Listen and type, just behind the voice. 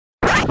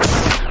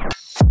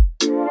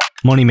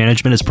Money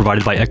management is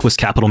provided by Equus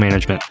Capital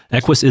Management.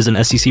 Equus is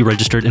an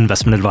SEC-registered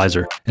investment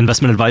advisor.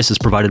 Investment advice is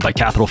provided by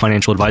Capital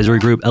Financial Advisory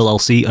Group,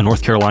 LLC, a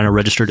North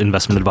Carolina-registered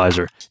investment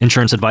advisor.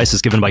 Insurance advice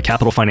is given by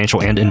Capital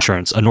Financial and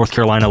Insurance, a North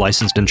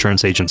Carolina-licensed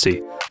insurance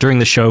agency. During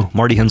this show,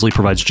 Marty Hensley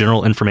provides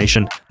general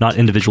information, not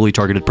individually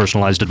targeted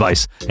personalized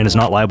advice, and is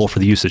not liable for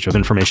the usage of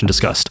information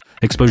discussed.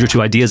 Exposure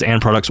to ideas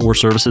and products or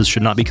services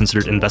should not be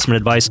considered investment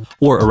advice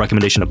or a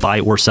recommendation to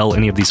buy or sell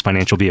any of these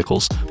financial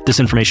vehicles.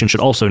 This information should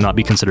also not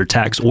be considered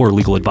tax or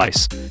legal advice.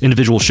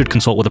 Individuals should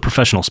consult with a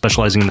professional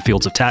specializing in the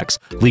fields of tax,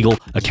 legal,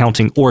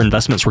 accounting, or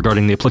investments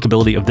regarding the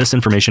applicability of this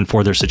information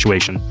for their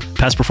situation.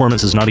 Past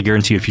performance is not a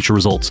guarantee of future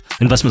results.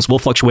 Investments will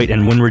fluctuate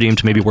and when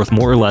redeemed may be worth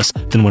more or less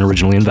than when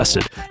originally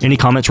invested. Any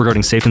comments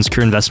regarding safe and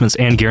secure investments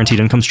and guaranteed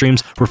income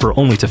streams refer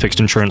only to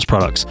fixed insurance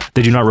products.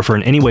 They do not refer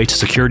in any way to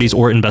securities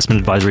or investment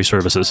advisory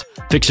services.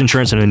 Fixed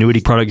insurance and annuity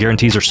product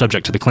guarantees are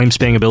subject to the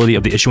claims-paying ability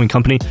of the issuing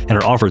company and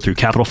are offered through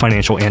Capital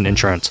Financial and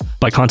Insurance.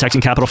 By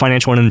contacting Capital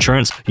Financial and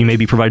Insurance, you may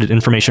be provided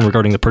information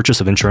regarding the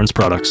purchase of insurance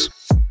products.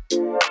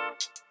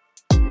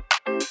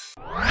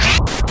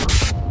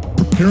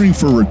 Preparing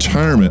for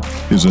retirement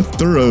is a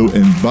thorough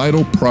and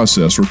vital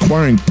process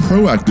requiring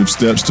proactive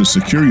steps to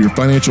secure your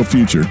financial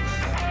future.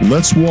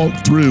 Let's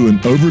walk through an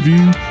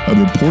overview of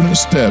important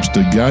steps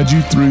to guide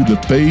you through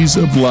the phase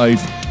of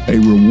life, a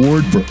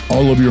reward for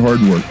all of your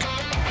hard work.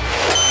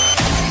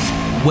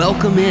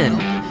 Welcome in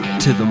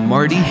to the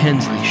Marty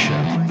Hensley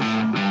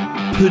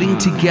Show, putting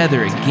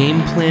together a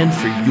game plan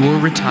for your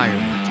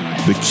retirement.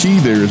 The key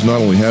there is not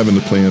only having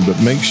the plan,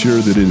 but make sure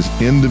that it is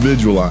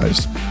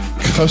individualized,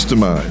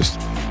 customized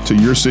to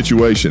your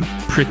situation.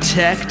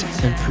 Protect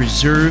and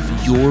preserve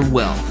your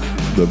wealth.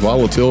 The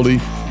volatility,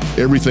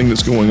 everything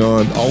that's going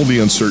on, all the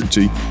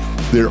uncertainty,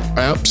 there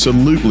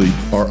absolutely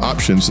are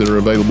options that are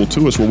available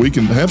to us where we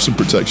can have some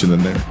protection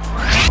in there.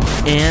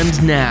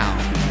 And now,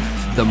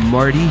 the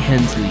Marty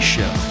Hensley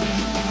Show.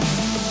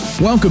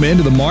 Welcome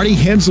into the Marty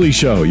Hensley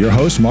Show. Your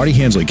host, Marty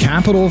Hensley,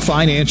 Capital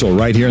Financial,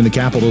 right here in the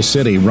capital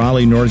city,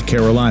 Raleigh, North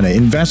Carolina.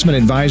 Investment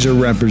advisor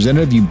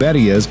representative, you bet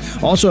he is.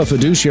 Also a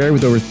fiduciary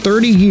with over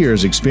 30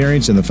 years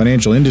experience in the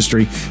financial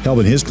industry,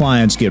 helping his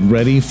clients get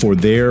ready for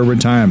their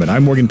retirement.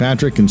 I'm Morgan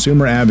Patrick,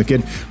 consumer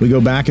advocate. We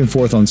go back and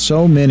forth on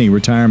so many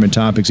retirement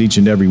topics each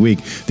and every week.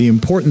 The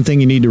important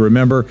thing you need to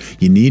remember,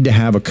 you need to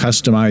have a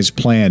customized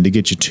plan to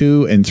get you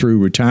to and through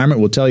retirement.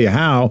 We'll tell you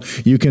how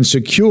you can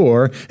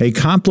secure a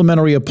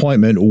complimentary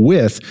appointment with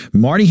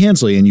Marty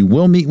Hensley, and you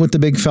will meet with the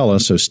big fella,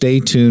 so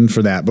stay tuned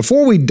for that.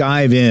 Before we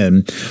dive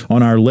in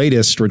on our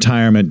latest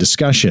retirement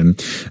discussion,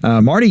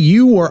 Marty,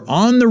 you were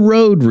on the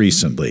road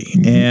recently,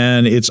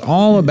 and it's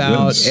all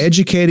about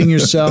educating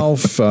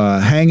yourself,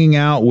 hanging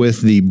out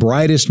with the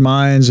brightest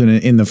minds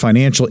in the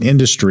financial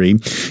industry,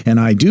 and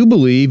I do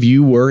believe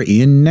you were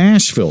in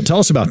Nashville. Tell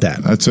us about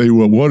that. I tell you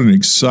what an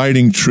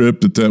exciting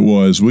trip that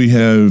was. We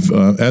have,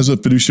 as a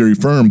fiduciary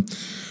firm,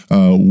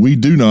 we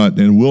do not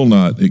and will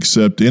not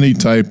accept any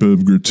type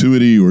of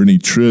gratuity or any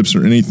trips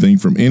or anything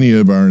from any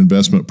of our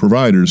investment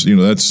providers. You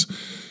know, that's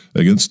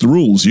against the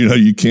rules. You know,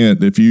 you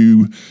can't, if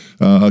you,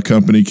 a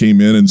company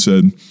came in and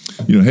said,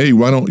 you know, hey,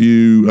 why don't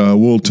you,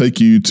 we'll take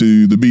you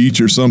to the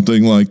beach or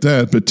something like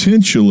that.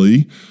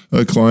 Potentially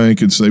a client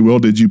could say, well,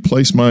 did you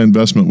place my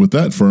investment with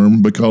that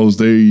firm because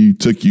they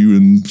took you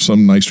in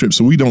some nice trip?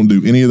 So we don't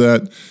do any of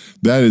that.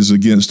 That is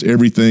against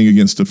everything,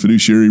 against the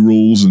fiduciary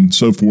rules and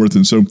so forth.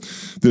 And so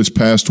this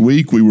past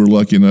week, we were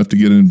lucky enough to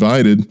get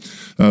invited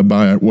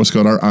by what's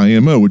called our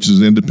IMO, which is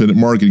an independent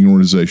marketing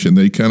organization.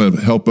 They kind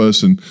of help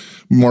us and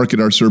market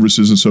our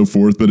services and so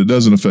forth, but it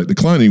doesn't affect the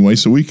client anyway,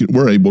 so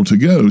we're able to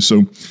go.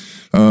 So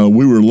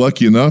we were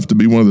lucky enough to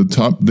be one of the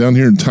top down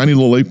here in tiny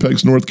little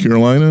Apex, North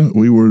Carolina.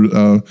 We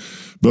were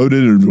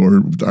voted,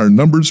 or our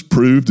numbers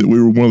proved that we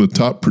were one of the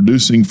top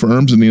producing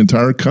firms in the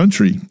entire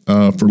country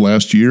for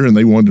last year, and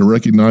they wanted to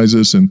recognize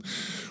us, and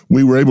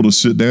we were able to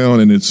sit down,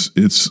 and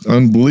it's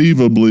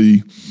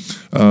unbelievably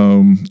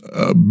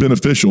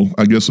beneficial,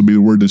 I guess would be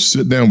the word, to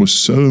sit down with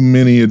so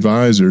many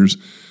advisors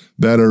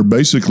that are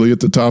basically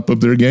at the top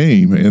of their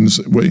game and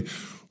say, wait,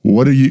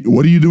 what are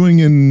you doing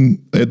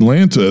in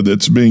Atlanta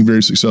that's being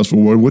very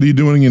successful? What are you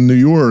doing in New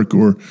York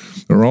or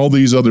all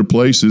these other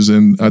places?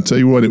 And I tell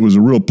you what, it was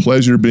a real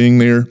pleasure being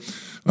there.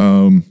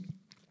 A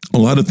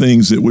lot of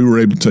things that we were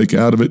able to take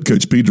out of it.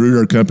 Coach P. Drew,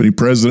 our company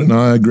president, and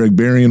I, Greg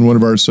Berrien, one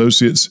of our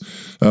associates,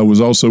 was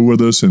also with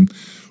us, and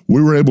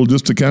we were able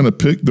just to kind of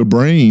pick the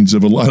brains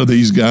of a lot of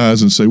these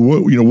guys and say,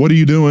 what are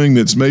you doing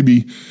that's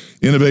maybe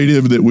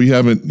innovative that we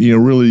haven't,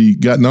 really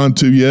gotten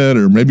onto yet,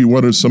 or maybe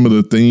what are some of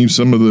the themes,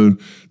 some of the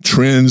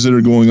trends that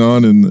are going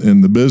on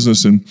in the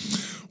business. And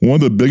one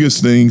of the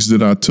biggest things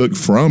that I took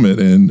from it,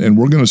 and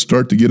we're going to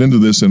start to get into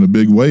this in a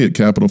big way at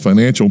Capital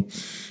Financial,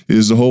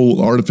 is the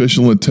whole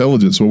artificial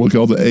intelligence, what we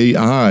call the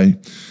AI.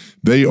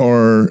 They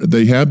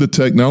have the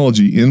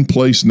technology in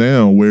place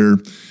now where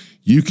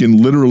you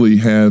can literally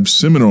have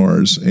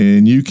seminars,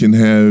 and you can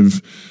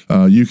have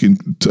you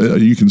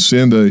can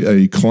send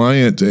a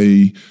client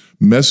a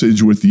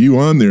message with you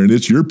on there, and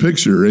it's your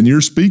picture, and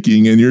you're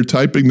speaking, and you're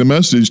typing the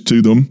message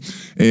to them,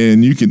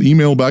 and you can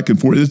email back and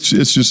forth. It's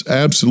just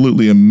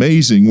absolutely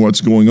amazing what's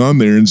going on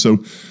there. And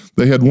so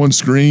they had one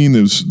screen.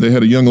 They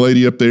had a young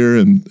lady up there,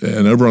 and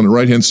over on the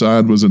right-hand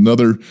side was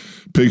another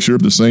picture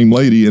of the same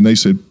lady, and they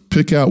said,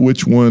 pick out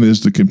which one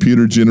is the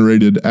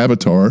computer-generated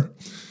avatar,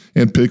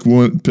 and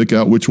pick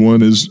out which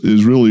one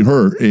is really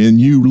her.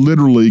 And you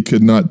literally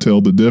could not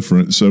tell the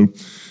difference. So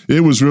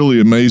it was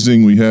really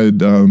amazing. We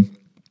had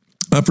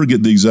I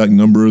forget the exact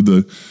number of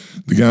the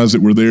guys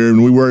that were there,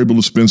 and we were able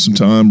to spend some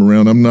time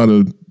around. I'm not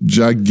a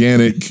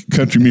gigantic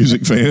country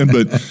music fan,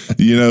 but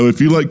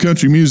if you like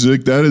country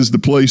music, that is the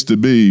place to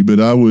be. But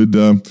I would,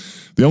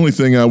 the only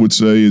thing I would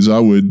say is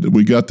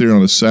we got there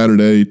on a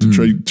Saturday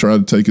to try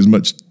to take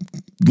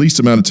least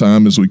amount of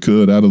time as we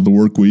could out of the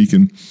work week.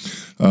 And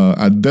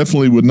I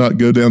definitely would not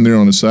go down there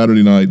on a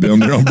Saturday night down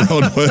there on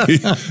Broadway.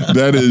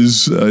 That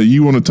is,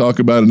 you want to talk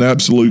about an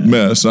absolute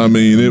mess. I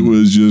mean, it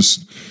was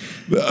just,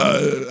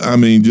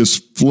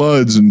 just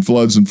floods and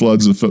floods and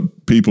floods of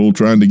people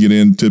trying to get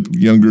in,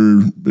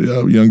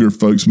 younger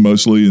folks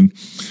mostly. And,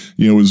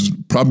 it was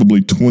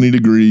probably 20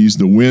 degrees.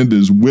 The wind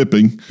is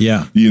whipping.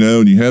 Yeah.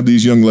 And you have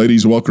these young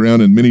ladies walk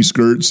around in mini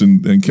skirts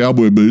and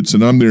cowboy boots,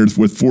 and I'm there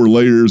with 4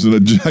 layers and a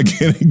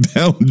gigantic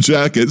down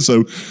jacket.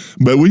 So,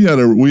 but we had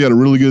a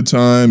really good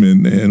time,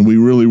 and we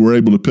really were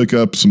able to pick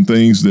up some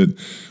things that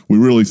we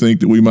really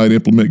think that we might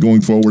implement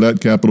going forward at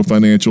Capital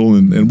Financial,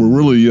 and we're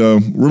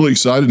really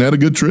excited and had a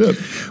good trip.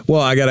 Well,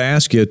 I got to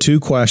ask you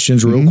 2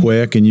 questions real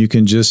quick, and you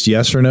can just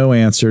yes or no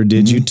answer.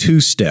 Did you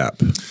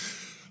 2-step?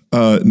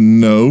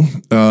 No,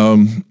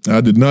 I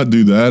did not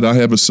do that. I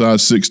have a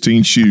size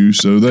 16 shoe,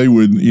 so they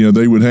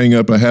would hang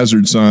up a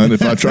hazard sign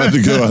if I tried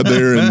to go out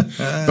there, and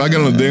if I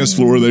got on the dance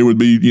floor, they would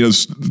be,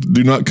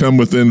 do not come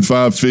within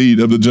 5 feet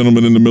of the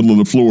gentleman in the middle of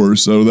the floor.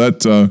 So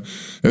that,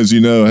 as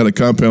you know, I had a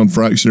compound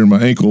fracture in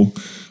my ankle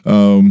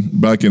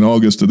back in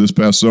August of this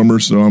past summer.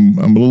 So I'm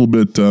a little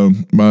bit,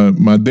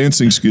 my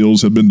dancing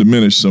skills have been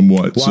diminished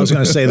somewhat. Well, I was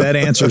going to say that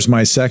answers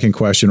my second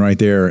question right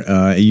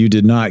there. You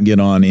did not get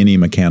on any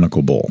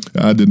mechanical bull.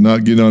 I did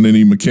not get on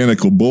any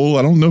mechanical bull.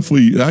 I don't know if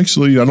I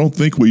don't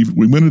think we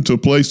went into a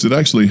place that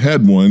actually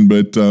had one,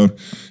 but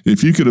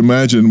if you could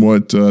imagine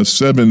what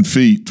 7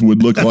 feet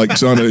would look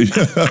like on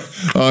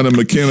a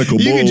mechanical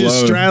bull. You could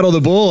just straddle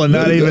the bull and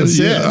not even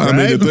sit. Yeah, right? I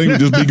mean, the thing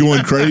would just be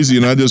going crazy,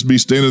 and I'd just be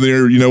standing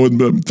there,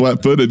 with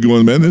flat-footed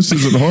going, man, this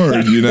isn't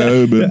hard,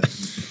 but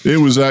it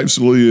was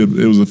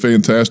a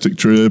fantastic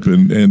trip,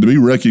 and to be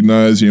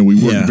recognized, we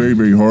worked very,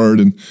 very hard,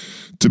 and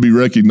to be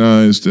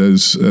recognized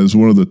as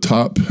one of the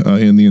top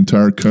in the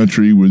entire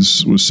country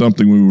was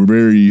something we were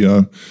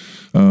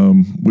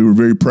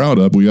very proud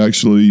of. We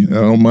actually,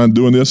 I don't mind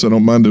doing this. I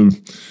don't want to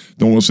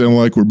sound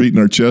like we're beating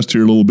our chest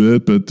here a little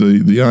bit, but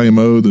the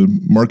IMO, the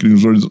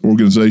marketing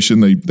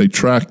organization, they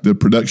track the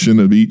production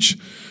of each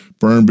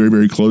firm very,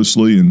 very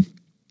closely. And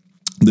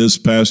this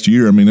past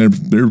year, I mean,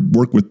 they've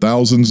worked with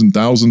thousands and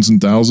thousands and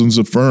thousands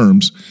of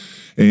firms,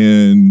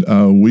 and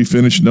we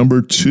finished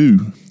number 2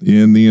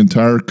 in the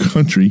entire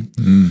country.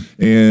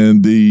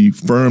 And the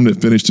firm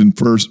that finished in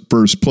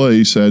first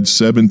place had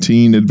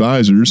 17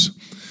 advisors,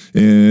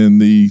 and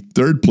the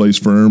third place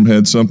firm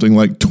had something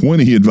like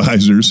 20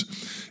 advisors.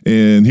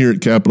 And here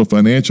at Capital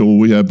Financial,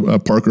 we have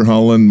Parker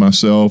Holland,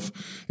 myself,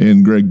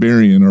 and Greg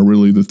Berrien are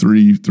really the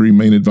three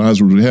main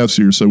advisors we have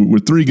here. So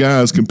with 3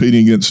 guys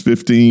competing against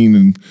 15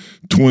 and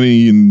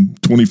 20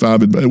 and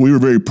 25, we were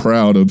very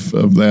proud of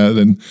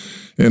that.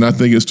 And I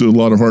think it's due a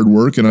lot of hard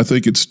work, and I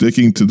think it's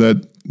sticking to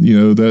that,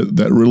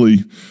 that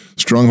really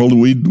stronghold.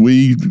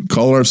 We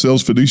call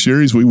ourselves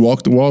fiduciaries. We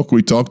walk the walk,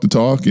 we talk the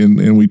talk,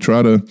 and we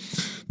try to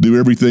do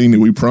everything that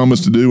we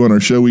promise to do on our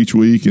show each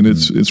week, and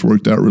it's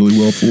worked out really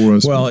well for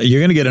us. Well,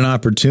 you're going to get an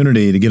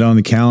opportunity to get on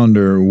the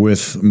calendar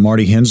with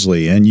Marty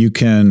Hensley, and you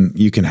can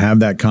have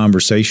that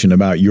conversation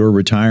about your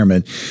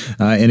retirement.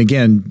 And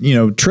again,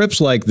 trips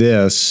like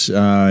this,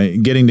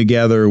 getting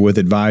together with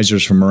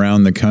advisors from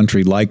around the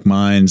country, like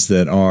minds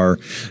that are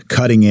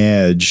cutting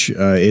edge,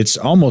 it's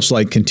almost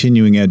like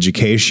continuing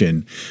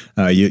education.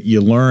 You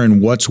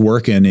learn what's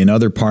working in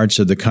other parts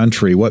of the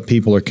country, what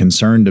people are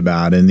concerned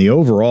about, and the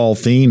overall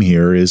theme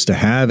here is to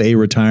have a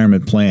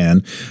retirement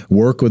plan,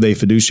 work with a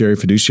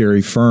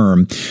fiduciary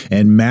firm,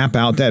 and map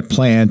out that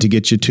plan to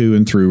get you to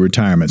and through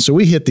retirement. So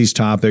we hit these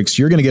topics.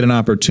 You're going to get an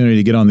opportunity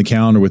to get on the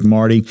calendar with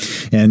Marty,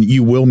 and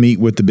you will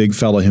meet with the big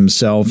fella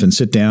himself and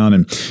sit down.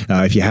 And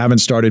if you haven't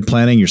started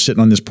planning, you're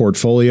sitting on this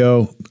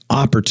portfolio,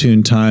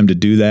 opportune time to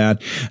do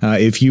that.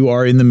 If you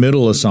are in the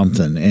middle of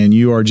something and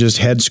you are just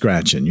head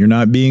scratching, you're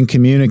not being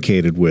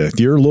communicated with,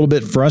 you're a little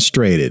bit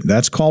frustrated,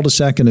 that's called a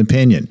second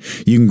opinion.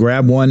 You can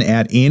grab one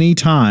at any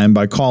time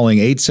by calling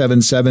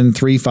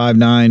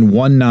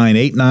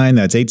 877-359-1989.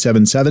 That's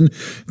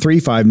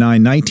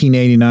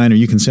 877-359-1989, or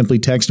you can simply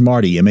text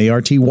Marty,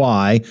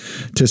 M-A-R-T-Y,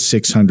 to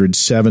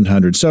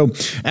 600-700. So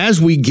as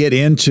we get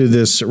into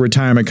this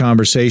retirement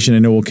conversation,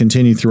 and it will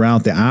continue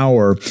throughout the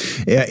hour,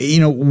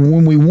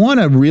 when we want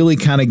to really really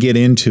kind of get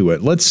into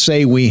it, let's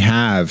say we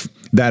have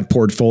that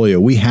portfolio.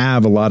 We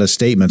have a lot of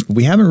statements, but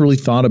we haven't really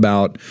thought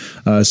about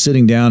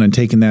sitting down and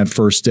taking that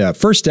first step.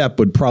 First step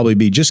would probably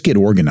be just get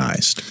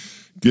organized.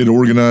 Get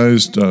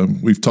organized.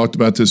 We've talked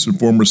about this in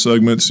former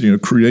segments.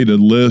 Create a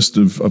list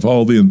of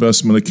all the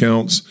investment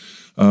accounts.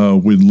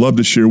 We'd love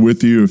to share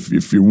with you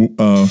if you're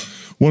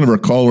one of our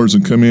callers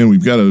and come in.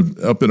 We've got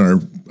up in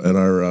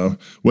our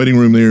waiting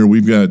room there.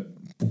 We've got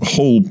a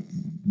whole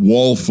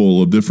wall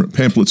full of different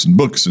pamphlets and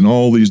books and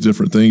all these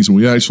different things. And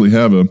we actually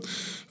have a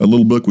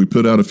little book we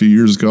put out a few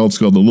years ago. It's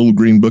called The Little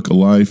Green Book of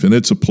Life, and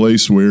it's a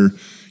place where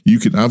you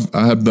can.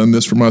 I have done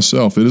this for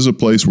myself. It is a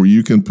place where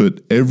you can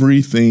put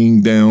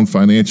everything down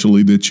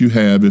financially that you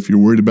have. If you're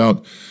worried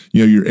about,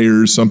 your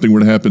heirs, something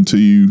were to happen to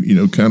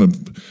you, kind of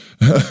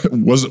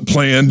wasn't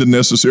planned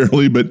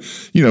necessarily, but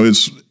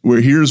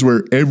here's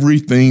where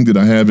everything that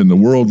I have in the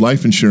world,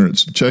 life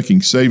insurance,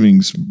 checking,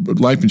 savings,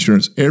 life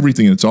insurance,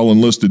 everything, it's all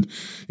enlisted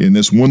in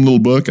this one little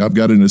book. I've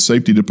got it in a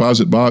safety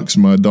deposit box.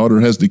 My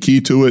daughter has the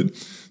key to it.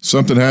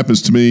 Something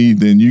happens to me,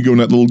 then you go in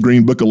that little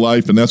green book of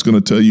life, and that's going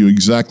to tell you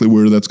exactly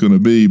where that's going to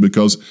be,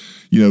 because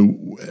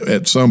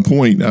at some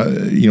point,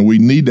 we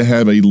need to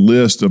have a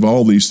list of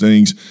all these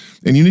things,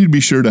 and you need to be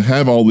sure to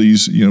have all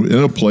these,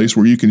 in a place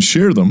where you can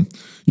share them,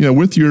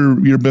 with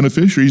your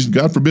beneficiaries.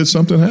 God forbid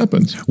something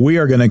happens. We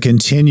are going to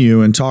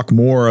continue and talk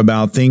more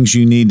about things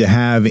you need to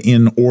have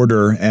in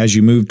order as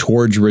you move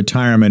towards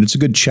retirement. It's a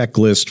good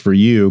checklist for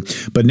you.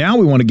 But now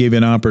we want to give you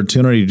an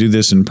opportunity to do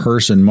this in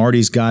person.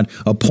 Marty's got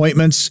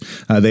appointments.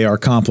 They are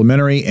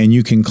complimentary, and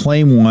you can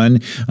claim one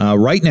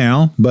right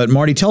now. But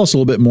Marty, tell us a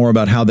little bit more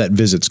about how that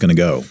visit's going to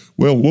go.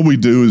 Well, what we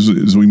do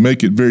is we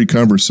make it very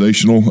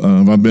conversational.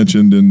 I've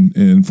mentioned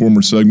in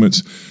former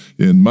segments,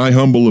 in my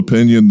humble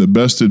opinion, the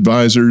best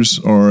advisors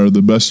are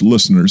the best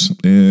listeners.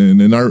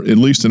 And at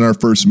least in our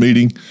first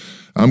meeting,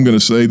 I'm going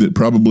to say that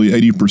probably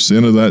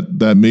 80% of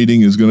that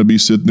meeting is going to be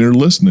sitting there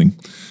listening.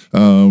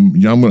 I'm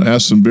going to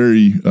ask some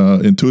very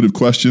intuitive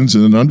questions,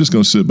 and then I'm just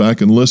going to sit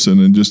back and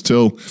listen and just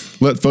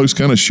let folks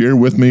kind of share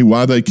with me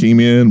why they came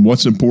in,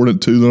 what's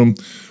important to them,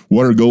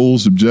 what are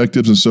goals,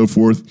 objectives, and so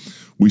forth.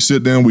 We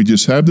sit down, we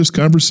just have this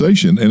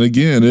conversation. And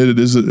again, it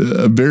is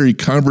a very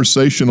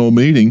conversational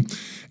meeting.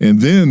 And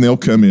then they'll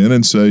come in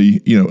and say,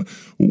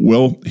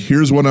 well,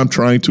 here's what I'm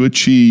trying to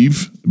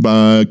achieve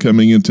by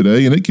coming in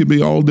today. And it could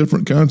be all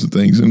different kinds of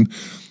things. And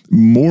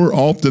more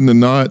often than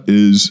not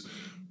is,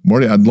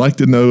 Marty, I'd like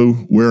to know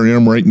where I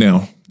am right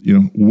now.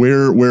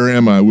 Where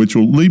am I? Which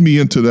will lead me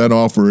into that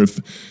offer.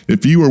 If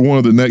you are one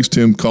of the next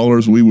 10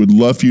 callers, we would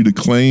love for you to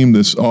claim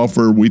this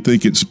offer. We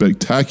think it's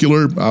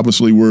spectacular.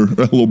 Obviously, we're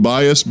a little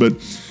biased, but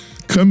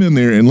come in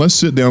there and let's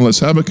sit down. Let's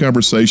have a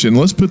conversation.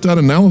 Let's put that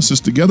analysis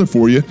together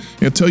for you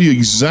and tell you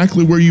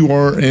exactly where you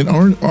are and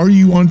are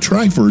you on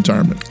track for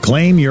retirement.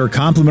 Claim your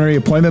complimentary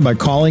appointment by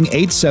calling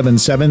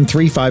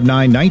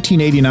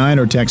 877-359-1989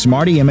 or text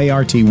Marty,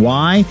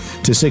 M-A-R-T-Y,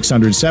 to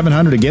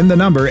 600-700. Again, the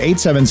number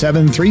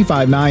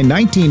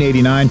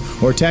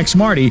 877-359-1989 or text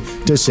Marty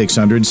to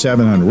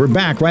 600-700. We're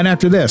back right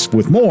after this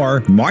with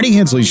more Marty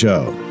Hensley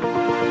Show.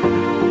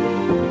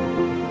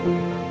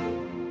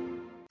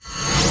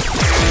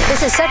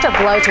 This is such a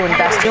blow to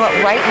investors.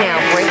 Right now,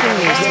 breaking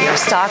news here,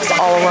 stocks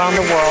all around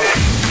the world.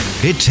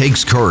 It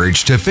takes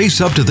courage to face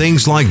up to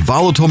things like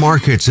volatile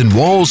markets and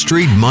Wall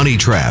Street money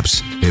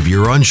traps. If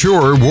you're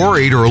unsure,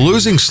 worried, or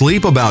losing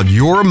sleep about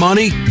your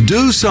money,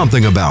 do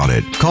something about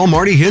it. Call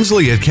Marty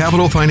Hensley at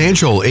Capital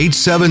Financial,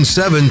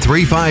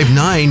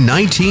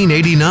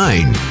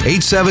 877-359-1989,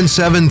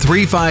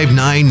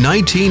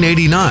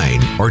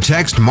 877-359-1989, or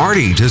text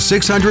Marty to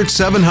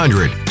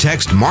 600-700.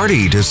 Text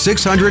Marty to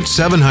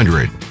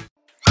 600-700.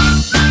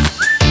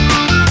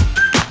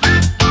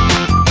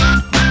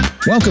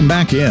 Welcome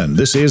back in.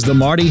 This is the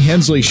Marty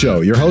Hensley Show.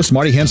 Your host,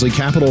 Marty Hensley,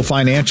 Capital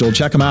Financial.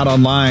 Check them out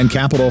online,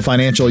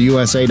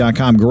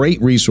 capitalfinancialusa.com.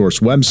 Great resource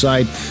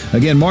website.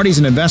 Again, Marty's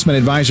an investment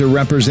advisor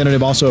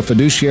representative, also a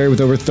fiduciary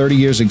with over 30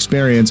 years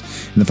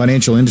experience in the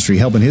financial industry,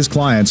 helping his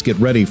clients get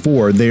ready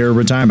for their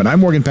retirement. I'm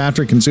Morgan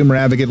Patrick, consumer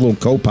advocate, a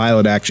little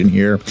co-pilot action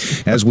here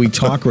as we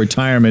talk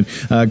retirement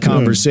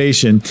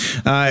conversation.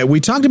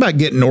 We talked about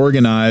getting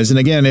organized. And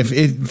again, if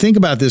think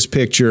about this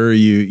picture,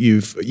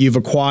 you've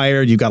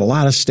acquired, you've got a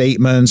lot of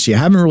statements. You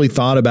haven't really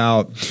thought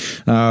about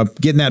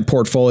getting that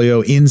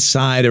portfolio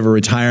inside of a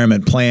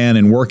retirement plan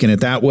and working it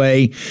that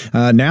way.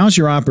 Now's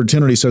your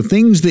opportunity. So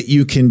things that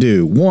you can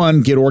do.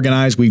 One, get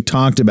organized. We've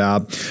talked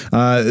about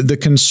the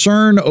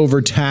concern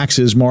over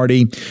taxes,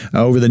 Marty,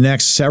 over the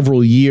next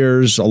several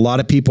years. A lot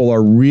of people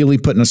are really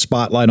putting a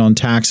spotlight on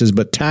taxes,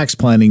 but tax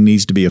planning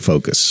needs to be a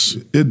focus.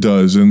 It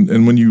does.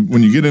 And when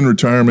you get in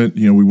retirement,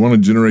 we want to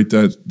generate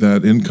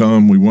that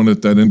income. We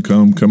want that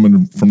income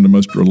coming from the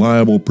most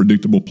reliable,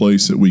 predictable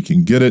place that we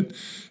can get it.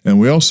 And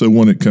we also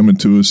want it coming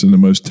to us in the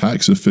most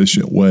tax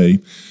efficient way.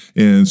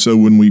 And so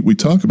when we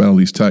talk about all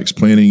these tax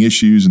planning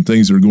issues and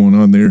things that are going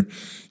on there,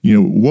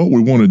 what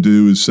we want to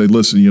do is say,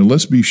 listen,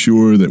 let's be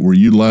sure that we're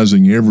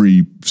utilizing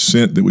every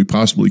cent that we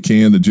possibly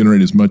can to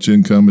generate as much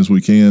income as we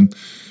can.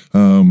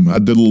 I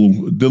did a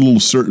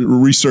little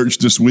research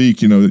this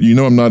week.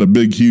 I'm not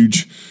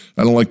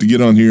I don't like to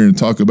get on here and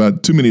talk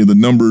about too many of the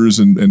numbers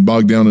and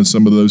bog down in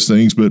some of those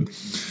things. But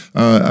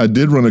I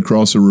did run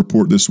across a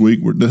report this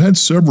week that had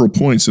several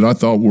points that I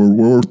thought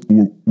were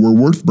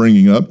worth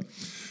bringing up.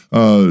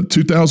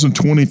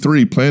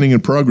 2023 Planning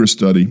and Progress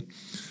Study.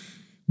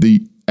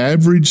 The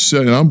average,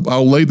 and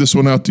I'll lay this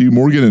one out to you,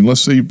 Morgan, and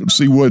let's see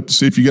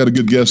if you got a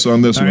good guess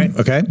on this one. Right,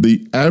 okay.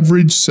 The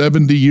average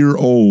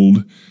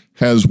 70-year-old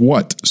has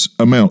what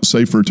amount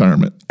saved for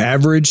retirement?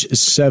 Average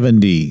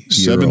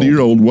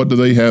 70-year-old. What do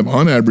they have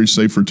on average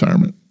saved for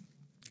retirement?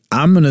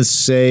 I'm going to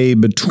say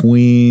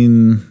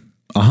between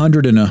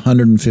 100 and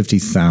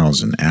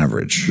 150,000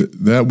 average.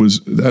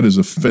 That is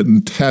a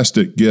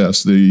fantastic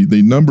guess.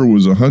 The number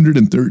was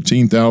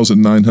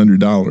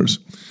 $113,900.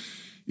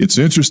 It's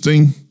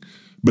interesting,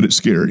 but it's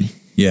scary.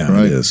 Yeah,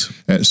 right? It is.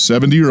 At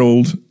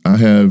 70-year-old, I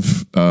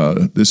have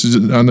I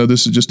know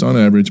this is just on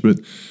average, but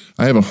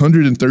I have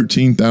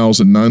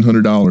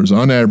 $113,900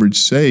 on average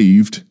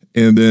saved,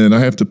 and then I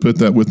have to put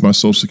that with my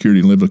Social Security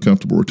and live a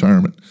comfortable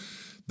retirement.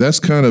 That's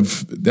kind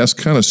of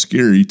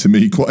scary to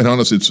me. Quite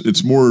honest,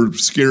 it's more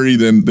scary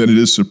than it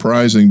is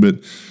surprising. But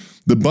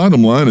the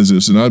bottom line is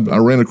this, and I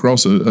ran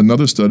across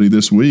another study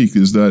this week,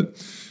 is that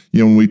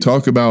when we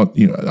talk about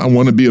I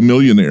want to be a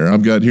millionaire,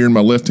 I've got here in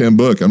my left-hand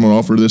book, I'm going to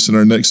offer this in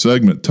our next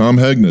segment, Tom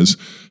Hegna's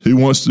Who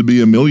Wants to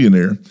Be a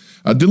Millionaire.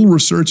 I did a little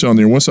research on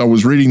there. Once I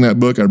was reading that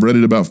book, I've read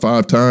it about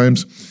 5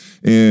 times,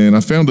 and I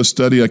found a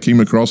study I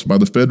came across by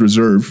the Fed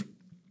Reserve,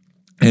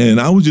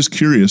 and I was just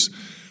curious,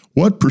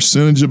 what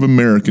percentage of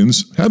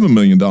Americans have $1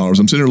 million? I'm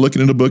sitting there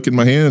looking at a book in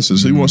my hand. It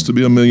says, Who Wants to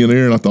Be a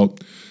Millionaire? And I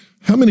thought,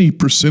 how many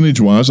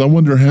percentage-wise, I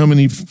wonder how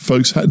many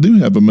folks do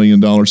have $1 million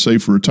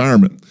saved for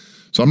retirement.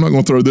 So I'm not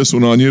going to throw this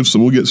one on you, so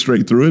we'll get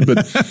straight through it. But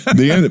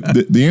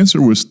the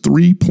answer was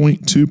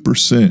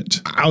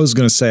 3.2%. I was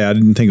going to say I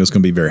didn't think it was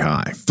going to be very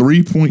high.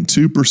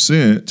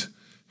 3.2%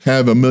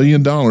 have $1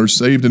 million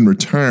saved in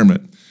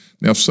retirement.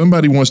 Now, if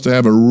somebody wants to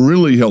have a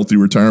really healthy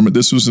retirement,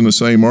 this was in the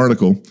same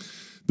article,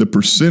 the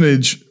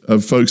percentage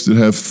of folks that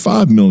have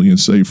 $5 million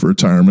saved for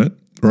retirement,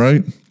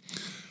 right?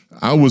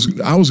 I was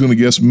going to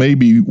guess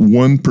maybe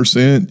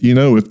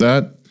 1%, if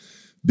that.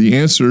 The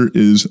answer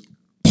is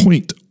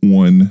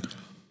 0.1.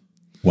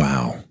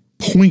 Wow.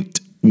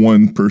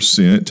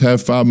 0.1%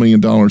 have $5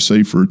 million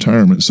saved for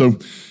retirement. So,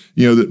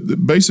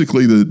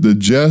 basically the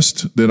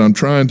gist that I'm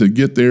trying to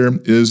get there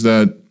is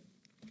that,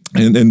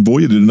 and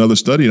Voya did another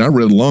study, and I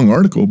read a long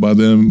article by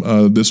them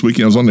this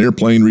weekend. I was on the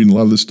airplane reading a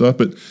lot of this stuff,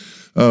 but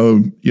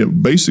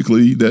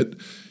basically that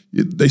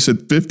they said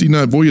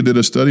Voya did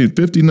a study, and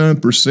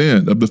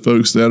 59% of the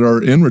folks that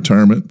are in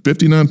retirement,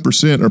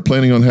 59% are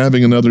planning on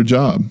having another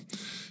job.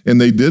 And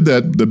they did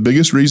that. The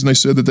biggest reason they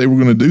said that they were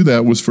going to do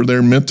that was for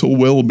their mental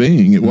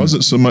well-being. It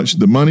wasn't so much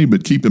the money,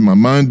 but keeping my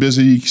mind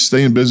busy,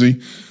 staying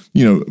busy.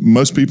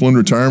 Most people in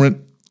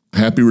retirement,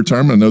 happy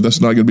retirement. I know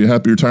that's not going to be a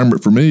happy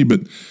retirement for me,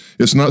 but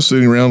it's not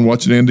sitting around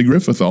watching Andy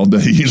Griffith all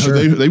day. Sure.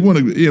 They want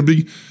to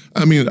be.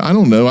 I mean, I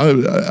don't know.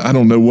 I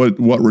don't know what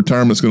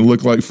retirement's going to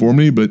look like for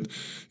me, but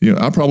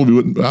I probably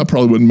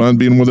wouldn't mind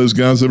being one of those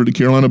guys over at the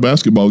Carolina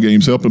basketball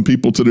games, helping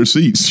people to their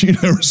seats,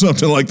 or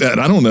something like that.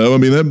 I don't know. I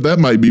mean, that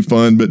might be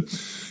fun, but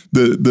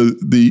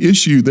the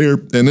issue there,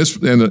 and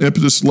the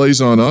impetus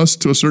lays on us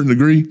to a certain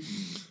degree.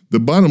 The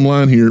bottom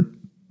line here,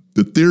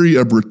 the theory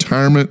of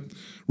retirement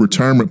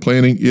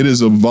planning, it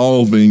is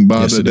evolving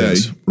by the day,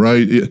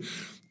 right?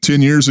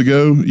 10 years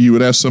ago, you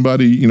would ask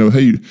somebody,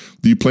 hey,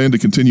 do you plan to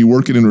continue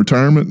working in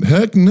retirement?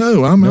 Heck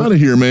no, I'm out of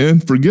here, man.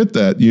 Forget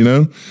that,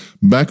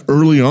 Back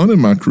early on in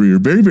my career,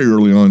 very, very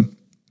early on,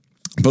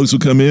 folks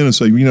would come in and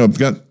say, I've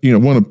got,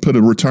 want to put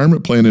a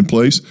retirement plan in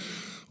place.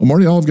 Well,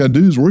 Marty, all I've got to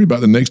do is worry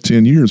about the next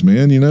 10 years,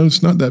 man.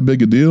 It's not that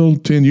big a deal.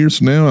 10 years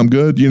from now, I'm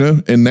good,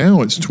 And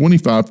now it's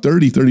 25,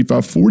 30,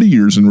 35, 40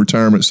 years in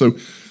retirement. So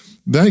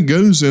that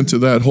goes into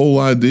that whole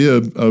idea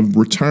of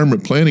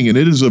retirement planning, and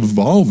it is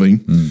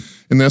evolving.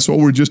 And that's what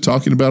we're just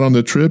talking about on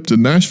the trip to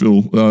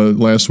Nashville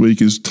last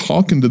week, is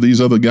talking to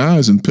these other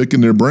guys and picking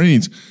their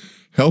brains,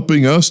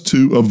 helping us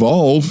to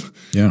evolve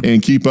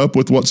and keep up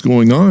with what's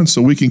going on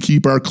so we can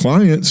keep our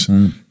clients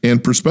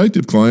and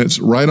prospective clients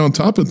right on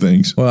top of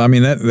things. Well, I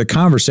mean, the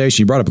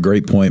conversation, you brought up a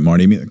great point,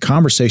 Marty. I mean, the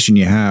conversation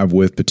you have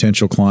with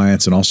potential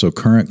clients and also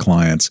current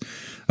clients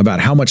about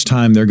how much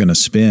time they're going to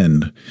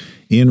spend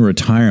in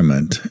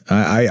retirement.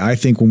 I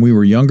think when we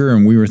were younger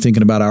and we were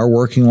thinking about our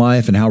working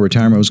life and how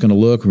retirement was going to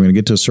look, we're going to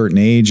get to a certain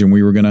age and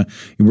we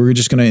were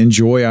just going to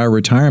enjoy our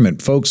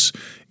retirement. Folks,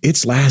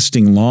 it's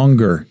lasting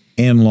longer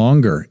and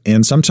longer,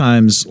 and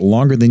sometimes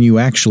longer than you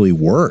actually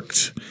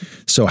worked.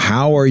 So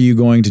how are you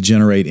going to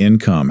generate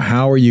income?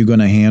 How are you going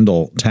to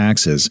handle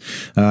taxes?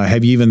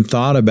 Have you even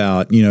thought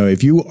about,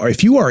 if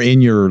you are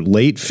in your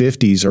late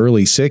 50s,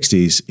 early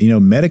 60s,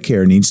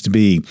 Medicare needs to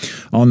be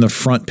on the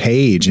front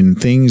page and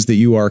things that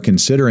you are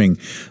considering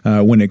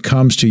when it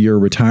comes to your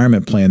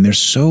retirement plan. There's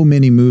so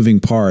many moving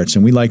parts,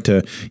 and we like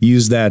to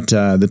use that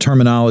the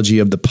terminology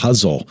of the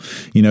puzzle.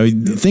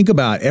 Think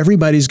about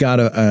everybody's got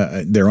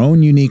their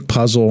own unique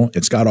puzzle.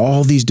 It's got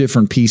all these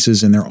different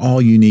pieces, and they're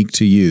all unique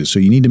to you. So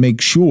you need to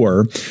make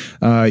sure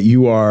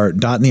you are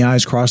dotting the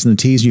I's, crossing the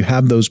T's. You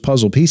have those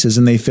puzzle pieces,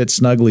 and they fit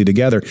snugly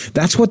together.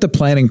 That's what the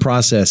planning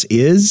process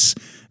is.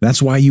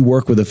 That's why you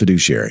work with a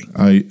fiduciary.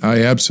 I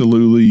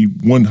absolutely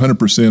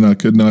 100%. I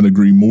could not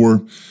agree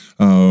more.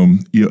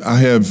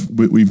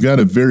 We've got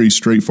a very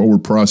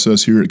straightforward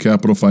process here at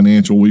Capital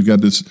Financial. We've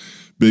got this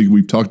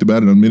we've talked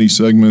about it on many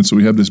segments. So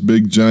we have this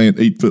big, giant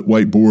 8-foot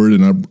whiteboard,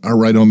 and I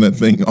write on that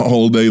thing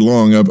all day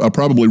long. I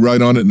probably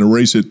write on it and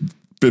erase it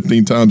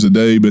 15 times a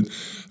day, but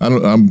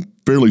I'm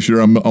fairly sure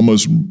I'm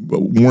almost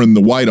worn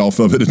the white off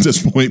of it at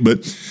this point. But,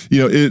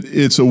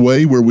 it's a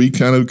way where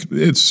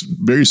it's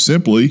very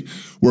simply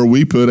where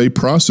we put a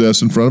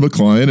process in front of a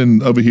client,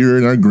 and over here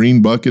in our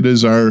green bucket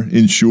is our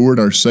insured,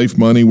 our safe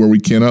money where we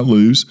cannot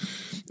lose.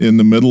 In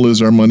the middle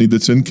is our money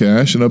that's in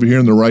cash, and over here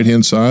on the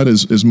right-hand side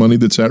is money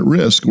that's at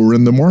risk or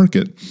in the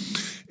market.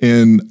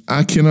 And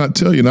I cannot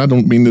tell you, and I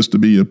don't mean this to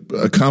be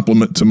a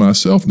compliment to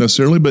myself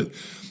necessarily, but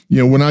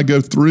when I go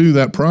through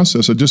that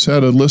process, I just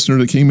had a listener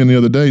that came in the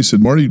other day,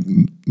 said, Marty,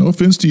 no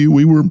offense to you,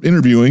 we were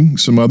interviewing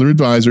some other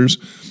advisors,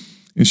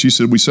 and she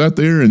said, we sat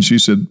there, and she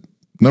said,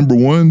 number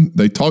one,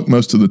 they talk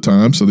most of the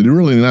time, so they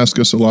really didn't ask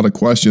us a lot of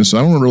questions, so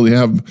I don't really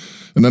have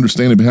an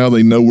understanding of how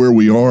they know where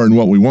we are and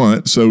what we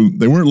want. So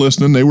they weren't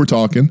listening, they were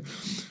talking.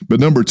 But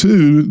number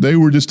two, they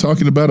were just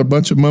talking about a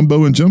bunch of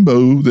mumbo and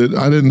jumbo that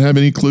I didn't have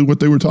any clue what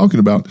they were talking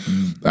about.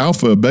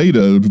 Alpha,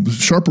 beta,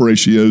 Sharpe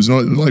ratios,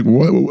 and like,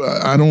 what?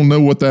 I don't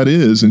know what that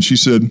is. And she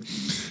said,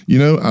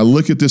 I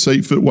look at this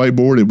 8-foot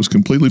whiteboard, it was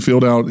completely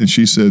filled out, and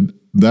she said,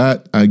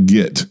 that I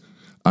get.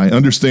 I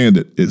understand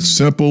it. It's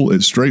simple,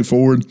 it's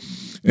straightforward.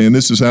 And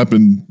this has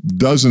happened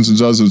dozens and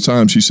dozens of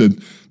times. She said,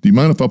 do you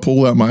mind if I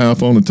pull out my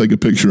iPhone and take a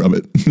picture of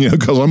it?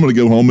 Because I'm going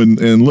to go home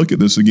and look at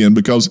this again.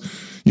 Because,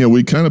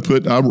 we kind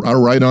of I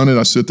write on it.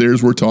 I sit there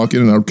as we're talking,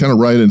 and I kind of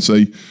write and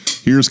say,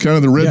 here's kind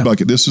of the red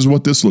bucket. This is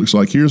what this looks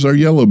like. Here's our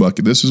yellow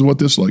bucket. This is what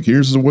this like.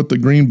 Here's what the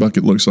green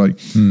bucket looks like.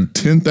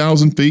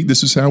 10,000 feet,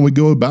 this is how we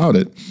go about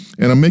it.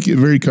 And I make it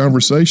very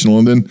conversational.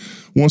 And then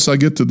once I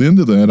get to the end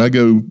of that, I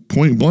go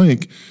point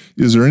blank,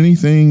 is there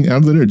anything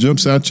out there that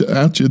jumps at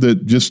you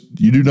that just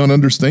you do not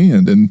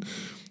understand? And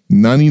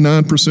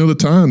 99% of the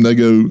time they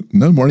go,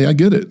 no, Marty, I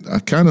get it. I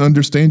kind of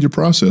understand your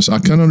process. I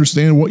kind of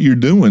understand what you're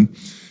doing.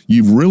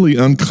 You've really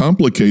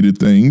uncomplicated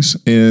things,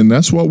 and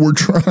that's what we're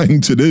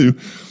trying to do.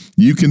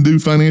 You can do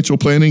financial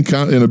planning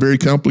in a very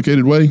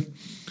complicated way.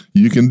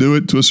 You can do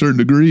it to a certain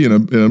degree in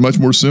a much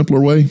more simpler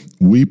way.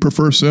 We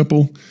prefer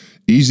simple,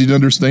 easy to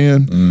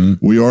understand.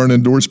 Mm-hmm. We are an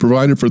endorsed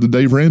provider for the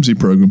Dave Ramsey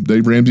program.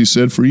 Dave Ramsey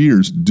said for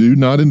years, do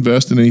not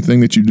invest in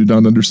anything that you do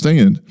not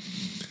understand.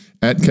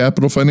 At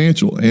Capital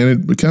Financial,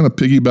 and it kind of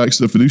piggybacks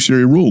the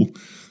fiduciary rule.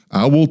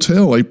 I will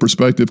tell a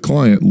prospective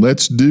client,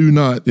 let's do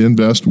not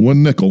invest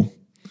one nickel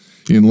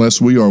unless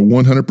we are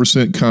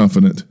 100%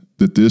 confident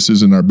that this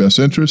is in our best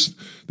interest.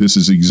 This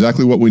is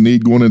exactly what we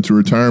need going into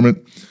retirement.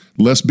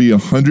 Let's be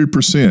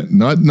 100%,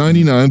 not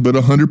 99, but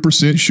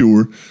 100%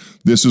 sure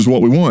this is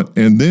what we want.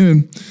 And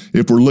then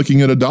if we're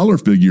looking at a dollar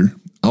figure,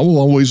 I will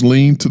always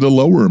lean to the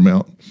lower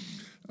amount.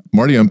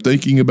 Marty, I'm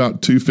thinking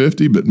about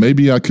 $250, but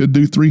maybe I could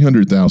do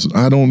 $300,000.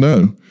 I don't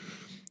know.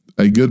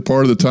 A good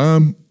part of the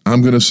time,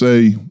 I'm going to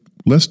say,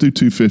 let's do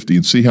 $250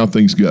 and see how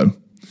things go.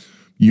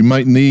 You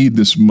might need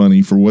this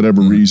money for whatever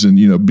reason,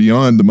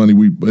 beyond the money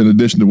in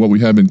addition to what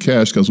we have in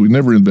cash, because we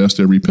never invest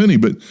every penny.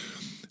 But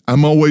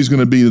I'm always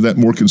going to be to that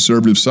more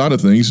conservative side of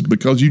things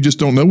because you just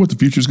don't know what the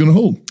future is going to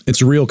hold.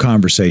 It's a real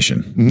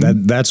conversation.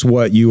 Mm-hmm. That's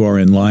what you are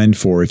in line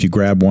for if you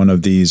grab one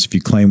of these, if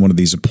you claim one of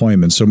these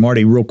appointments. So,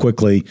 Marty, real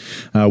quickly,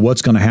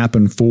 what's going to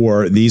happen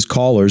for these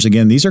callers?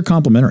 Again, these are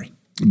complimentary.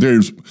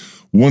 There's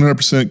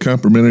 100%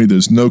 complimentary.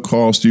 There's no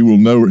cost. You will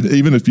know,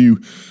 even if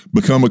you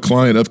become a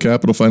client of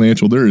Capital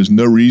Financial, there is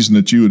no reason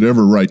that you would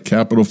ever write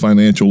Capital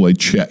Financial a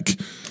check.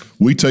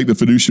 We take the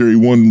fiduciary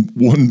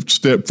one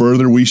step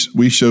further. We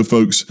show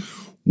folks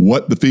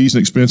what the fees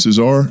and expenses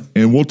are,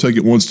 and we'll take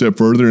it one step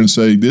further and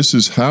say, this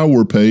is how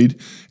we're paid,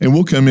 and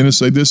we'll come in and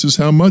say, this is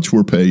how much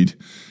we're paid.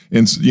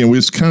 And,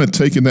 it's kind of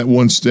taking that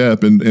one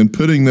step and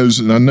putting those,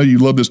 and I know you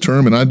love this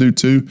term, and I do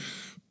too,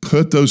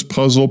 put those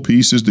puzzle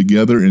pieces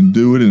together and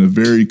do it in a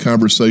very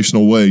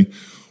conversational way.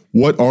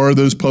 What are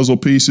those puzzle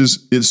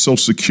pieces? It's Social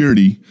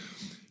Security,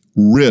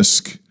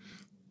 risk,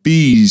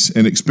 fees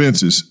and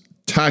expenses,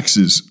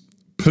 taxes,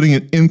 putting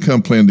an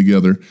income plan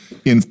together,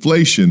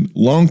 inflation,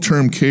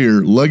 long-term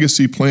care,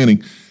 legacy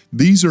planning.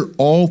 These are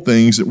all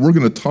things that we're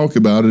going to talk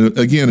about,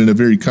 again, in a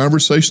very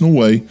conversational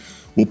way.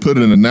 We'll put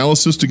an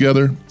analysis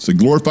together. It's a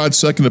glorified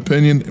second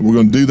opinion, and we're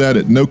going to do that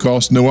at no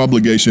cost, no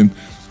obligation.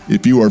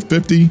 If you are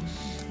 50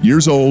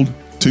 years old,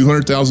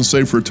 $200,000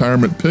 saved for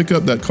retirement. Pick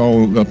up that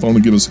phone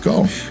and give us a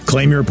call.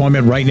 Claim your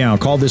appointment right now.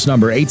 Call this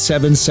number,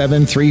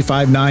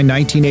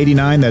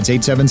 877-359-1989. That's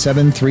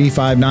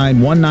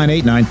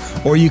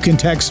 877-359-1989. Or you can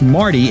text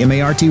Marty,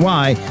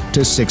 M-A-R-T-Y, to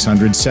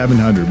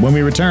 600-700. When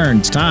we return,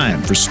 it's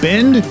time for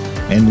Spend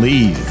and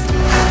Leave.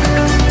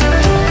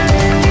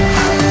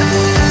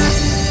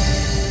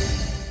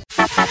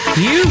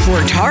 You've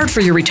worked hard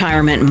for your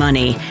retirement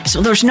money, so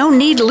there's no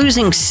need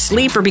losing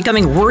sleep or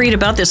becoming worried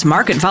about this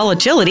market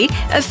volatility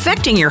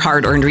affecting your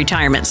hard-earned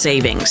retirement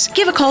savings.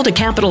 Give a call to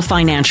Capital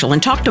Financial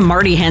and talk to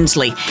Marty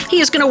Hensley. He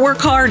is going to work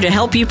hard to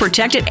help you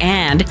protect it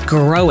and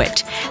grow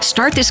it.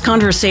 Start this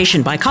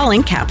conversation by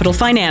calling Capital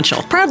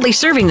Financial, proudly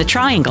serving the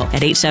Triangle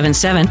at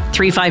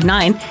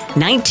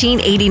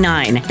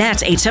 877-359-1989.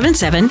 That's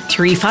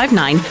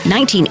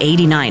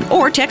 877-359-1989.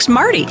 Or text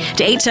Marty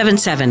to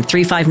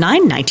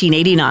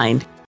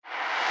 877-359-1989.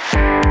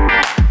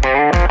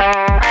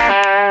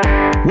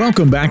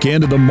 Welcome back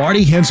into the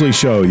Marty Hensley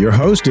Show. Your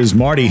host is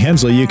Marty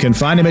Hensley. You can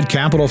find him at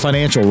Capital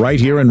Financial right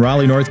here in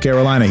Raleigh, North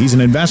Carolina. He's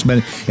an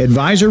investment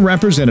advisor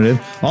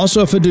representative,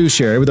 also a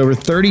fiduciary with over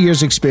 30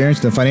 years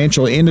experience in the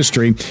financial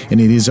industry,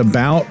 and it is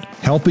about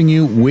helping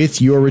you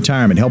with your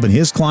retirement, helping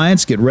his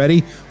clients get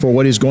ready for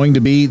what is going to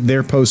be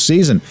their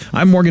postseason.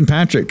 I'm Morgan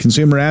Patrick,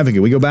 consumer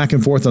advocate. We go back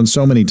and forth on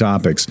so many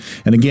topics.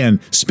 And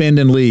again, Spend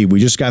and Leave. We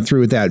just got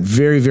through with that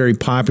very, very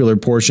popular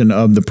portion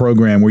of the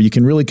program where you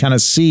can really kind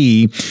of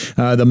see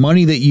the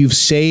money that you've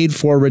saved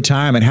for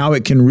retirement, how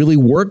it can really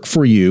work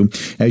for you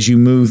as you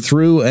move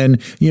through and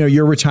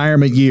your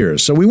retirement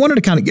years. So we wanted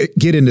to kind of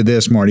get into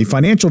this, Marty.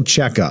 Financial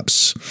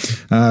checkups,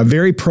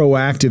 very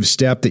proactive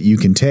step that you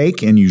can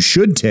take and you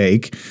should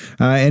take.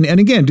 And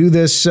again, do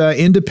this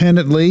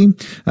independently,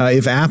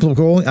 if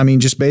applicable. I mean,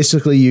 just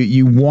basically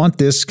you want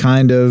this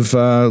kind of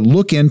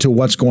look into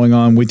what's going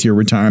on with your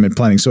retirement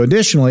planning. So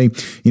additionally,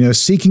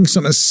 seeking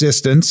some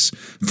assistance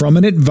from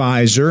an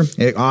advisor.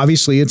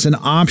 Obviously, it's an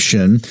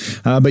option,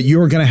 but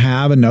you're going to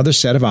have another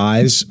set of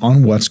eyes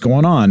on what's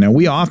going on. Now,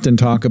 we often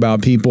talk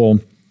about people,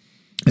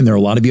 and there are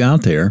a lot of you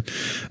out there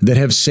that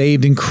have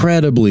saved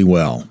incredibly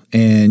well,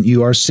 and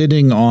you are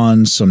sitting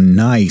on some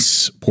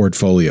nice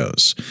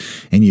portfolios,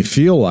 and you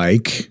feel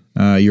like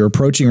you're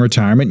approaching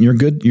retirement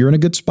and you're in a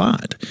good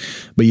spot,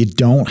 but you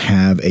don't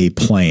have a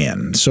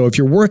plan. So if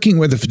you're working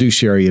with a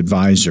fiduciary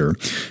advisor,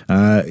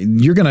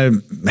 you're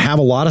going to have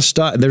a lot of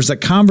stuff. There's that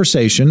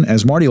conversation,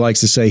 as Marty likes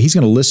to say, he's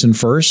going to listen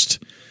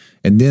first,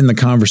 and then the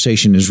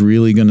conversation is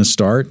really going to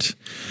start.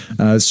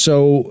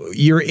 So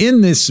you're in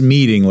this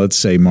meeting, let's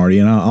say, Marty,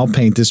 and I'll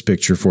paint this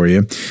picture for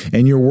you.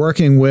 And you're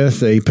working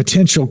with a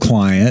potential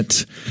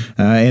client,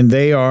 and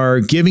they are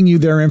giving you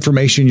their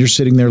information. You're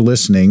sitting there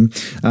listening.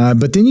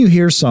 But then you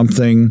hear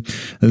something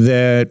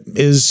that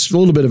is a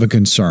little bit of a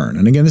concern.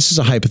 And again, this is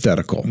a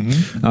hypothetical.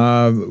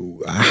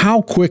 Mm-hmm.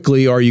 How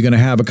quickly are you going to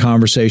have a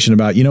conversation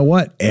about,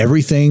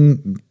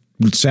 everything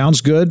sounds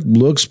good,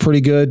 looks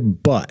pretty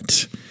good,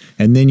 but...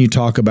 And then you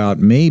talk about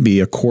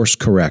maybe a course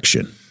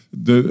correction.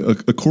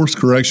 A course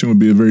correction would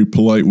be a very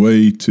polite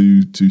way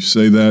to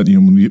say that.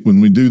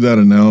 When we do that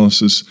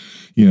analysis,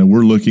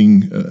 we're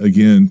looking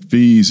again,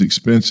 fees,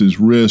 expenses,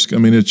 risk. I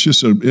mean, I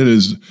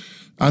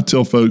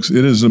tell folks,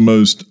 it is the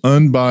most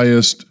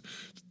unbiased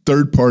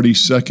third-party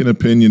second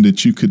opinion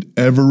that you could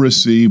ever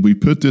receive. We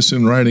put this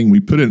in writing.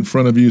 We put it in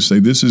front of you, say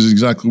this is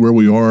exactly where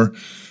we are.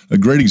 A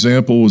great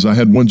example was I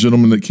had one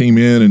gentleman that came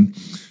in and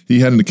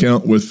he had an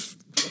account with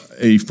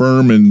a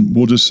firm, and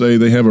we'll just say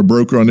they have a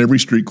broker on every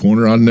street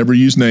corner. I'll never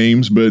use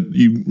names, but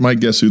you might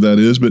guess who that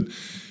is. But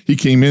he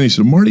came in, he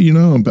said, Marty,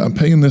 I'm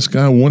paying this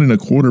guy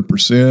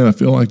 1.25%. I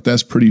feel like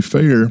that's pretty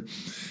fair.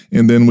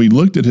 And then we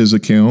looked at his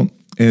account,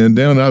 and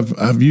down,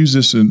 I've used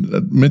this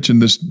and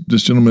mentioned this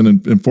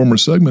gentleman in former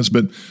segments,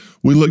 but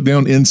we looked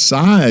down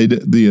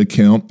inside the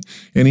account,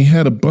 and he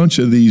had a bunch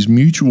of these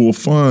mutual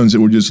funds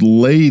that were just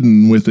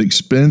laden with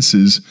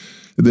expenses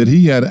that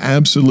he had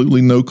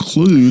absolutely no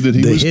clue that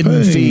he was paying. The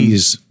hidden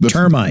fees,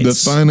 termites. The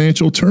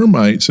financial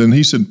termites. And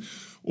he said,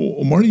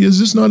 well, Marty, is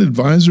this not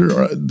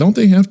advisor? Don't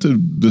they have to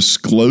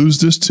disclose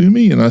this to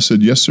me? And I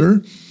said, yes,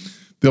 sir.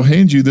 They'll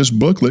hand you this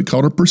booklet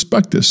called a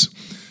prospectus.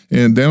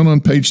 And down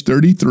on page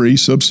 33,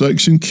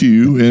 subsection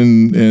Q,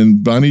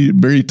 in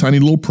very tiny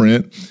little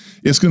print,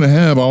 it's going to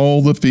have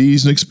all the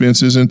fees and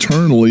expenses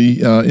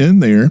internally in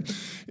there.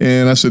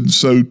 And I said,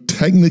 so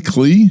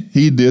technically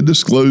he did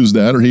disclose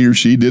that, or he or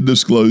she did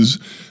disclose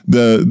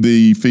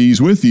the fees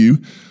with you.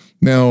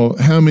 Now,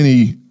 how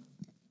many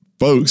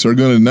folks are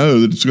going to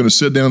know that it's going to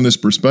sit down this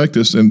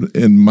prospectus? And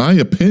in my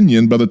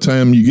opinion, by the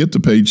time you get to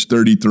page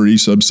 33,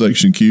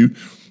 subsection Q,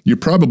 you're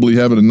probably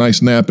having a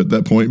nice nap at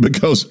that point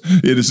because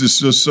it is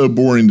just so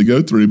boring to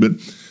go through. But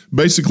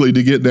basically,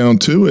 to get down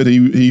to it,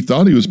 he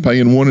thought he was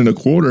paying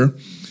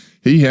 1.25%.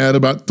 He had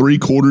about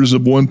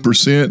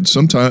 0.75%,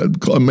 sometimes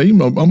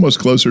maybe almost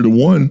closer to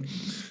 1%,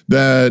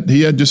 that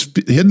he had just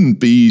hidden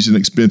fees and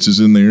expenses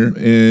in there.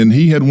 And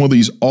he had one of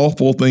these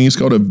awful things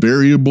called a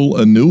variable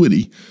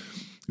annuity,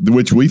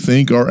 which we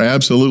think are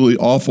absolutely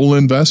awful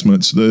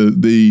investments.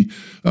 The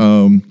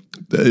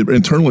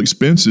internal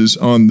expenses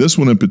on this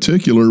one in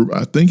particular,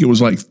 I think it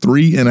was like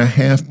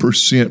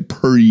 3.5%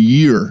 per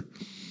year,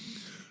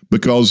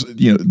 because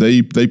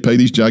they pay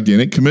these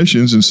gigantic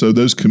commissions, and so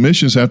those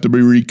commissions have to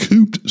be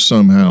recouped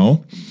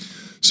somehow.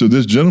 So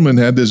this gentleman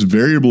had this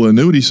variable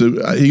annuity. So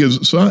he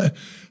goes, so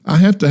I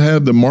have to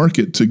have the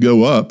market to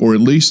go up, or at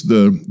least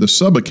the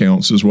sub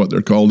accounts is what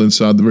they're called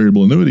inside the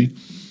variable annuity.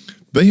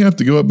 They have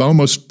to go up by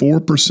almost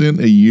 4%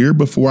 a year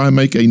before I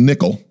make a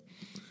nickel.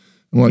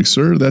 I'm like,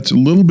 sir, that's a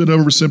little bit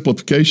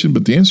oversimplification,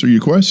 but the answer to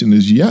your question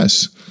is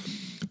yes.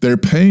 They're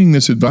paying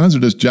this advisor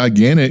this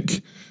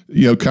gigantic,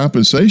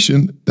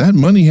 compensation. That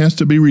money has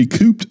to be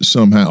recouped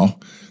somehow.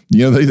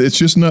 It's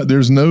just not.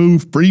 There's no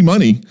free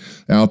money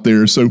out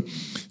there. So,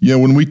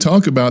 when we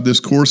talk about this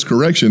course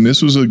correction,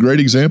 this was a great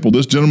example.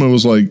 This gentleman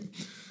was like,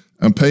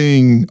 I'm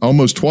paying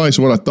almost twice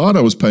what I thought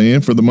I was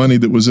paying for the money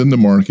that was in the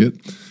market.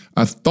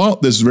 I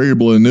thought this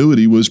variable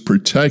annuity was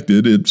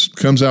protected. It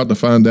comes out to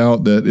find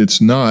out that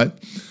it's not.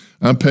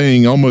 I'm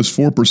paying almost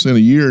 4% a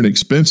year in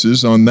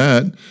expenses on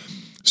that.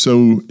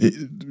 So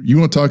you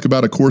want to talk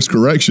about a course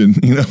correction?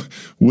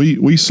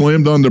 We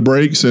slammed on the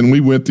brakes and we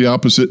went the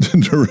opposite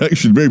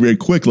direction very, very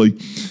quickly.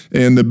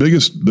 And the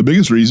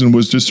biggest reason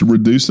was just to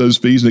reduce those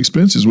fees and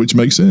expenses, which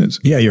makes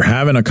sense. Yeah, you're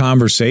having a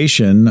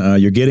conversation.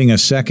 You're getting a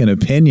second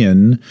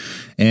opinion.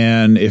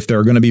 And if there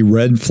are going to be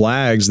red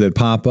flags that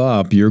pop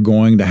up, you're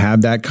going to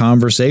have that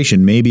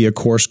conversation. Maybe a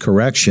course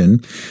correction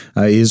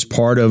is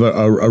part of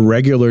a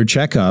regular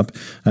checkup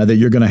that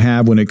you're going to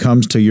have when it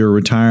comes to your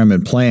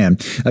retirement plan.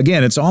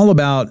 Again, it's all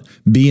about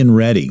being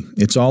ready.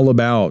 It's all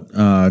about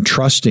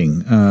trusting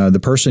the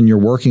person you're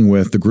working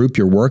with, the group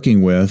you're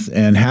working with,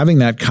 and having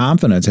that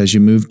confidence as you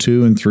move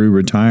to and through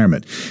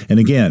retirement. And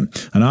again,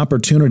 an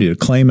opportunity to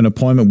claim an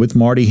appointment with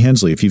Marty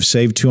Hensley. If you've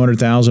saved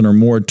 $200,000 or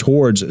more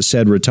towards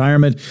said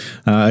retirement,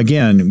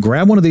 again,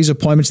 grab one of these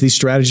appointments. These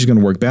strategies are going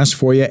to work best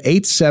for you.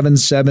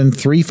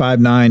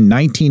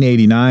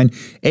 877-359-1989,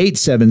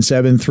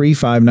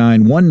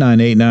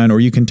 877-359-1989, or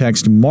you can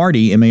text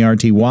Marty,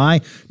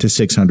 M-A-R-T-Y, to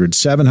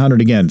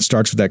 600-700. Again, it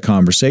starts with that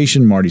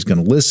conversation. Marty's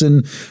going to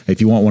listen. If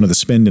you want one of the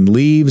spend and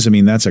leaves,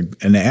 that's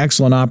an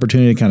excellent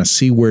opportunity to kind of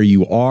see where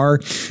you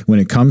are when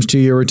it comes to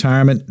your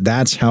retirement.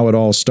 That's how it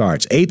all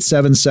starts.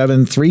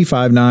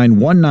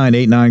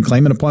 877-359-1989.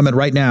 Claim an appointment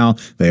right now.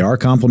 They are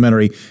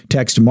complimentary.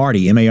 Text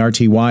Marty,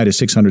 M-A-R-T-Y, to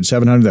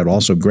 600-700. That'll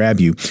also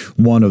grab you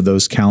one of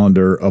those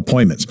calendar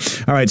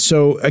appointments. All right.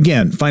 So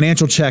again,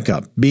 financial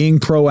checkup, being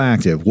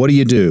proactive. What do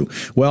you do?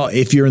 Well,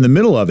 if you're in the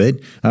middle of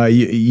it,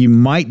 you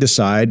might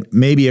decide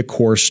maybe a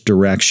course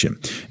direction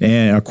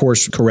and a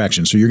course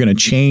correction. So you're going to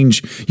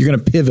change, you're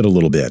going to pivot a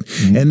little bit.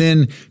 Mm-hmm. And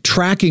then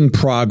tracking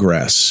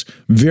progress.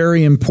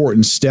 Very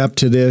important step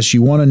to this.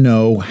 You want to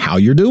know how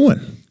you're doing.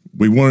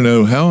 We want to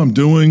know how I'm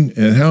doing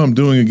and how I'm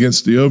doing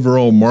against the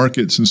overall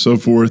markets and so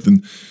forth.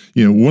 And,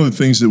 one of the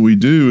things that we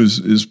do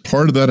is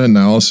part of that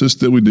analysis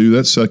that we do,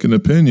 that second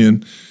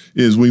opinion,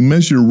 is we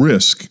measure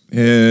risk.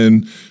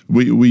 And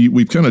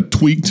we've kind of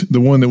tweaked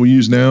the one that we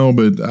use now,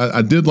 but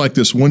I did like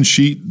this one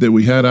sheet that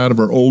we had out of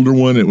our older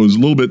one. It was a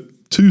little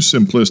bit too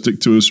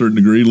simplistic to a certain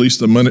degree, at least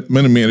the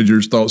money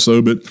managers thought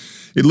so, but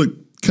it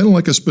looked kind of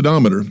like a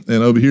speedometer.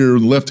 And over here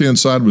on the left-hand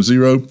side was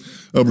 0.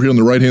 Over here on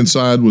the right-hand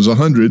side was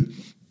 100.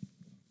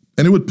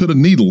 And it would put a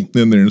needle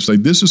in there and say,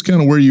 this is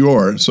kind of where you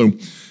are. So,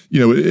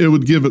 it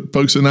would give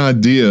folks an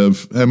idea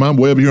of, am I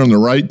way over here on the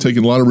right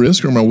taking a lot of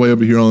risk, or am I way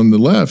over here on the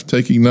left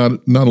taking not a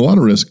lot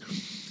of risk?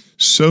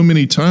 So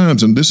many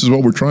times, and this is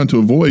what we're trying to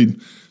avoid,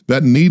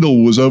 that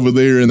needle was over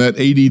there in that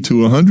 80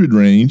 to 100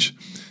 range.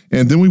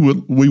 And then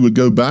we would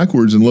go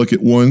backwards and look at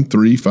 1,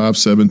 3, 5,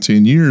 7,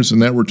 10 years,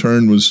 and that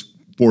return was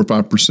 4 or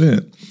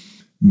 5%.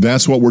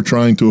 That's what we're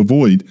trying to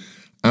avoid.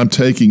 I'm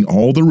taking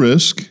all the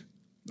risk,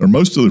 or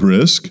most of the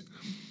risk,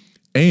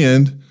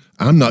 and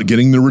I'm not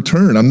getting the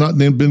return. I'm not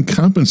been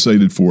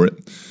compensated for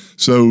it.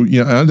 So,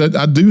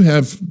 I do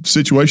have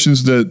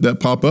situations that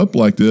pop up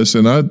like this,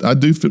 and I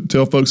do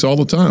tell folks all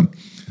the time,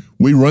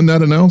 we run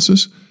that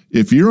analysis.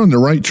 If you're on the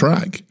right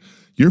track,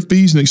 your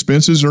fees and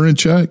expenses are in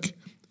check,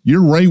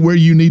 you're right where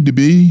you need to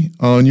be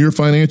on your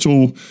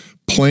financial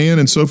plan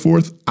and so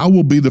forth, I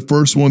will be the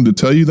first one to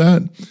tell you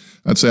that.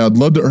 I'd say I'd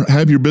love to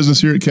have your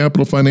business here at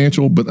Capital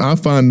Financial, but I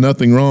find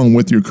nothing wrong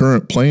with your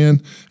current plan,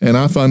 and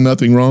I find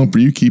nothing wrong for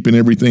you keeping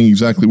everything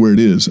exactly where it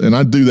is. And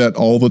I do that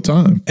all the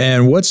time.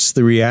 And what's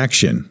the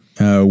reaction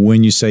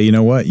when you say, you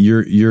know what,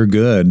 you're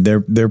good?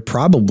 They're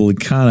probably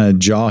kind of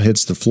jaw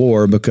hits the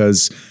floor,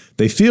 because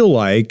they feel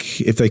like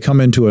if they come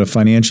into a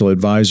financial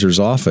advisor's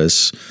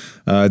office,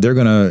 they're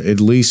going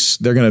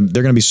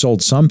to be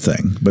sold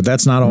something, but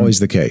that's not always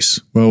the case.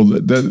 Well,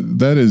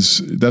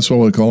 that's why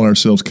we call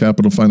ourselves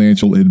Capital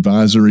Financial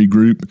Advisory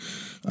Group.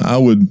 I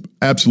would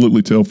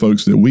absolutely tell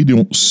folks that we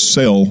don't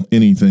sell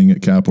anything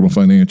at Capital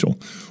Financial.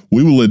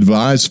 We will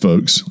advise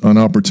folks on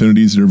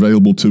opportunities that are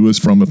available to us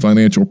from a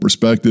financial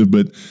perspective.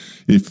 But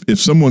if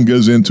someone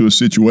goes into a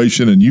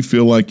situation and you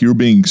feel like you're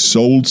being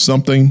sold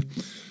something,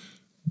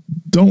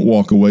 don't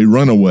walk away,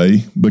 run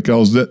away,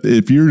 because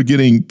if you're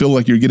feel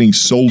like you're getting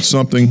sold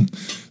something,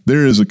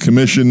 there is a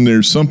commission.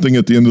 There's something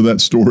at the end of that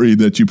story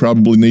that you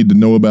probably need to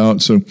know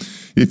about. So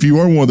if you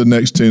are one of the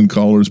next 10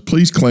 callers,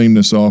 please claim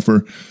this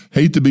offer.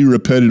 Hate to be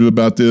repetitive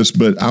about this,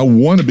 but I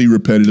want to be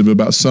repetitive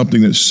about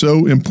something that's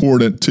so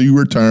important to your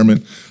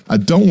retirement. I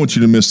don't want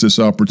you to miss this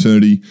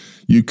opportunity.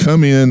 You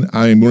come in,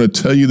 I am going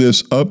to tell you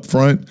this up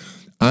front.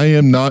 I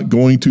am not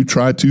going to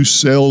try to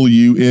sell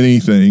you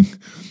anything.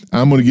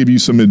 I'm going to give you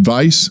some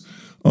advice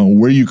on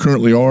where you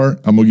currently are.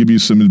 I'm going to give you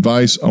some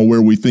advice on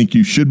where we think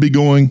you should be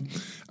going.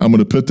 I'm going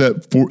to put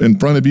that in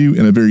front of you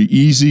in a very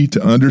easy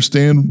to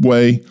understand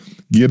way.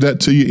 Give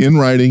that to you in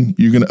writing.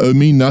 You're going to owe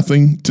me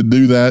nothing to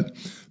do that.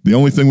 The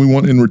only thing we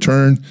want in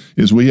return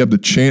is we have the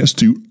chance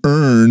to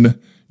earn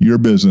your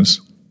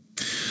business.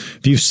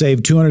 If you've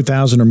saved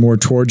 $200,000 or more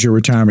towards your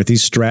retirement,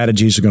 these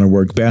strategies are going to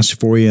work best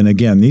for you. And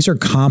again, these are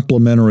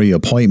complimentary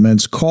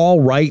appointments.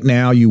 Call right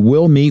now. You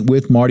will meet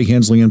with Marty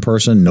Hensley in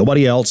person.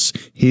 Nobody else.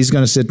 He's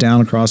going to sit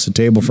down across the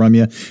table from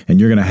you, and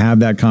you're going to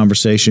have that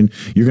conversation.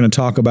 You're going to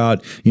talk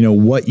about,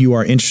 what you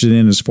are interested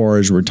in as far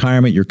as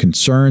retirement, your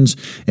concerns,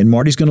 and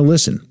Marty's going to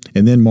listen.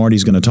 And then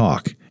Marty's going to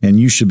talk. And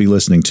you should be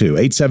listening too.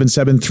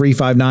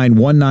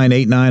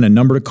 877-359-1989, a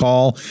number to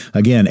call.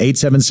 Again,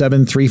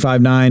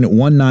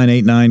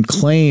 877-359-1989.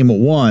 Claim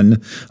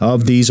one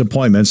of these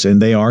appointments, and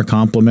they are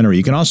complimentary.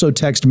 You can also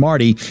text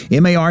Marty,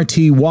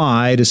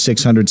 M-A-R-T-Y, to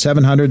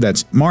 600-700.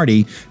 That's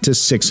Marty to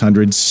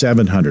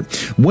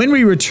 600-700. When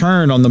we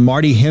return on the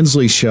Marty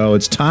Hensley Show,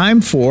 it's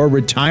time for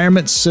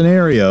retirement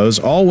scenarios.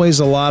 Always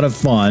a lot of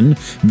fun.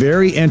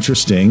 Very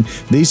interesting.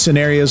 These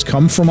scenarios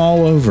come from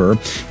all over,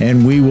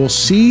 and we will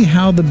see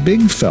how the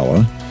big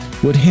fella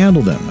would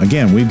handle them.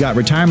 Again, we've got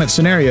retirement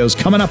scenarios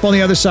coming up on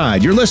the other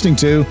side. You're listening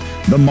to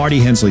The Marty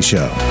Hensley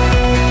Show.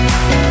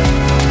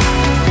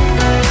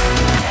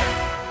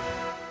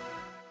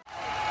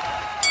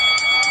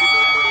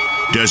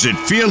 Does it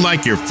feel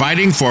like you're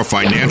fighting for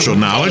financial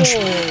knowledge?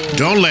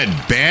 Don't let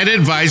bad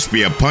advice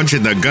be a punch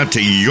in the gut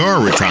to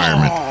your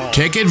retirement.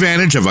 Take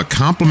advantage of a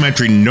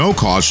complimentary,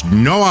 no-cost,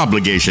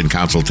 no-obligation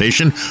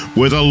consultation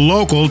with a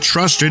local,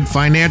 trusted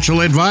financial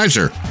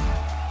advisor.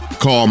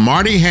 Call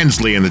Marty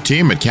Hensley and the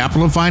team at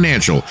Capital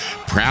Financial,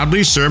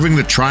 proudly serving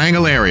the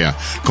Triangle area.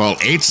 Call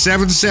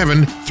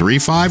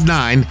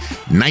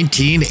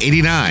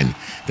 877-359-1989.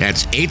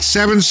 That's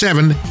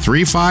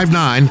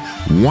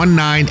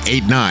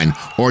 877-359-1989.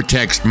 Or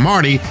text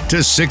Marty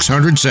to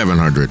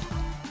 600-700.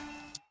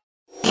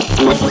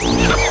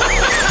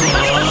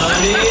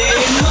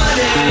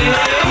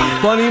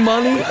 Funny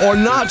money or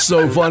not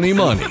so funny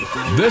money?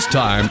 This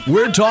time,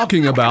 we're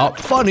talking about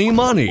funny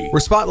money. We're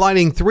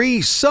spotlighting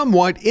 3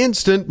 somewhat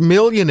instant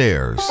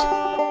millionaires.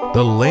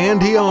 The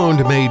land he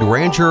owned made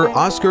rancher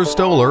Oscar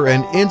Stoller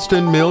an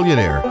instant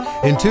millionaire.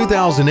 In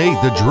 2008,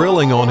 the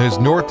drilling on his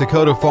North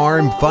Dakota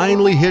farm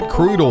finally hit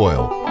crude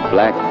oil.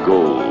 Black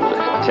gold,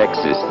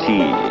 Texas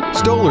tea.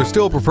 Stoller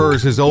still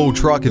prefers his old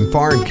truck and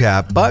farm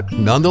cap, but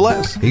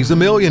nonetheless, he's a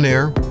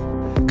millionaire.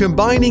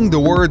 Combining the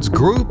words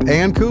group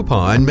and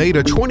coupon made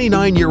a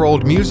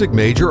 29-year-old music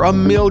major a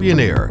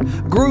millionaire.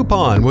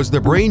 Groupon was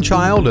the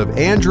brainchild of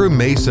Andrew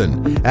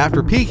Mason.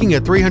 After peaking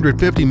at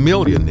 $350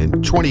 million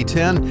in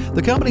 2010,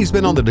 the company's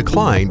been on the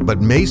decline, but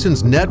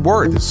Mason's net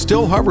worth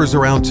still hovers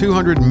around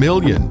 $200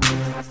 million.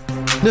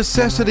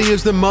 Necessity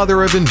is the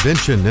mother of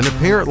invention, and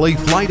apparently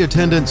flight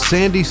attendant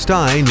Sandy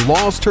Stein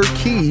lost her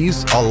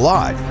keys a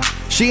lot.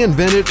 She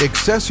invented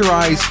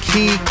accessorized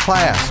key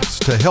clasps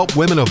to help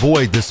women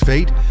avoid this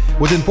fate.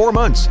 Within 4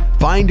 months,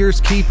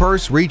 Finder's key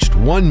purse reached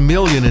 $1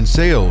 million in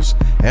sales.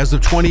 As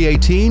of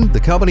 2018, the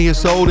company has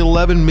sold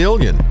 $11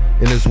 million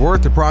and is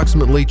worth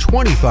approximately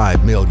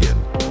 $25 million.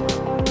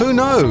 Who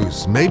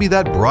knows? Maybe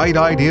that bright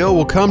idea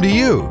will come to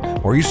you,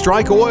 or you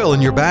strike oil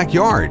in your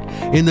backyard.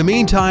 In the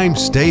meantime,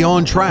 stay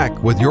on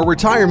track with your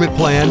retirement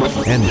plan,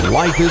 and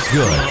life is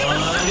good.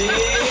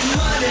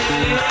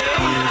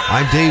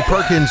 I'm Dave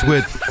Perkins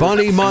with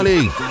Funny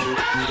Money.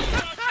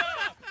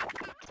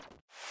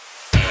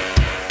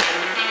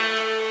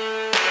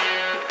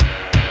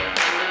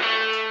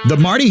 The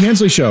Marty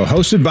Hensley Show,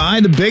 hosted by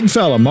the big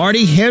fella,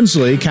 Marty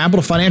Hensley,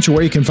 Capital Financial,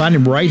 where you can find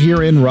him right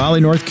here in Raleigh,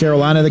 North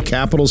Carolina, the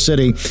capital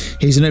city.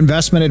 He's an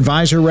investment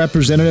advisor,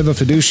 representative, a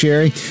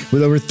fiduciary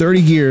with over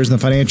 30 years in the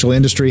financial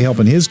industry,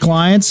 helping his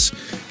clients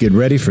get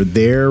ready for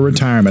their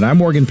retirement. I'm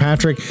Morgan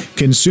Patrick,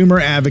 consumer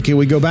advocate.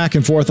 We go back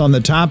and forth on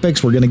the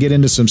topics. We're going to get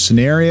into some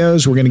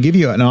scenarios. We're going to give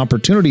you an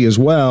opportunity as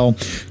well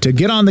to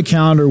get on the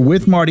calendar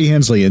with Marty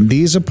Hensley. And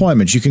these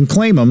appointments, you can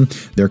claim them.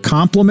 They're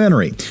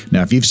complimentary.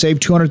 Now, if you've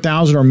saved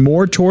 $200,000 or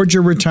more towards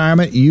your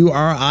retirement, you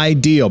are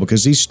ideal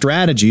because these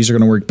strategies are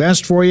going to work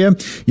best for you.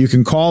 You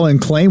can call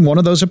and claim one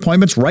of those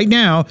appointments right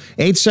now,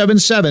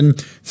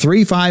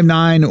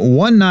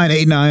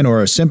 877-359-1989,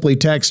 or simply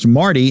text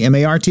Marty,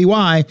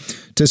 M-A-R-T-Y,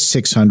 to to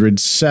 600,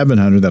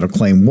 700 that'll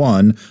claim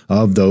one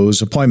of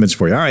those appointments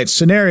for you. All right,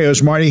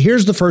 scenarios, Marty.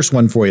 Here's the first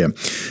one for you.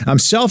 I'm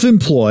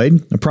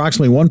self-employed,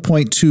 approximately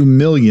 $1.2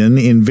 million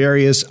in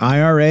various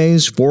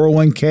IRAs,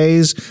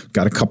 401ks,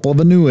 got a couple of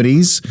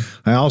annuities.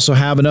 I also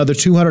have another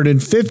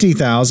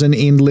 $250,000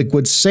 in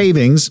liquid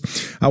savings.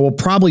 I will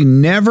probably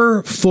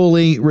never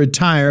fully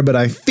retire, but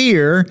I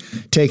fear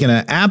taking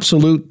an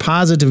absolute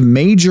positive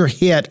major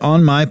hit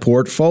on my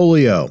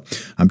portfolio.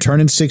 I'm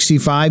turning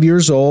 65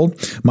 years old.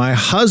 My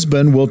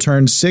husband will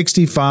turn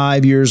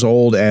 65 years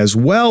old as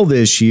well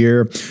this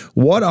year.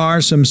 What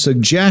are some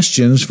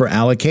suggestions for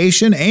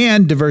allocation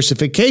and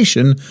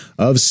diversification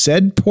of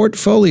said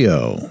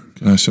portfolio?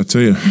 Gosh, I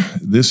tell you,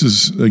 this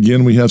is,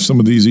 again, we have some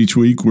of these each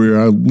week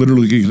where I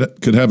literally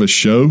could have a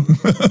show,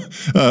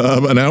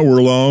 an hour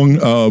long,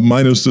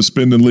 minus the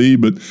spend and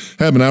leave, but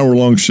have an hour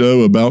long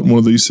show about one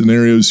of these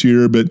scenarios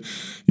here. But,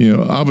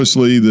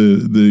 obviously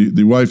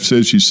the wife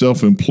says she's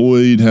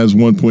self-employed, has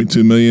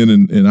 $1.2 million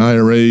in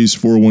IRAs,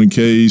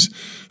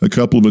 401ks, a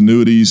couple of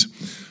annuities.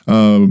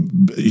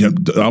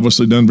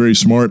 Obviously done very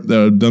smart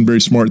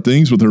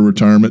things with her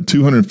retirement.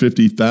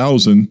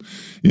 $250,000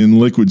 in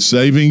liquid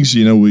savings.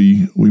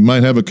 We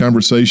might have a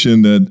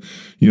conversation that,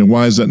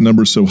 why is that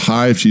number so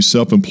high if she's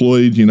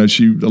self-employed?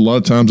 A lot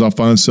of times I'll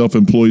find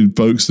self-employed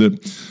folks that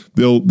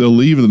they'll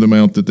leave the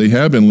amount that they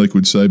have in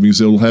liquid savings.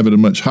 They'll have it a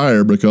much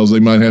higher because they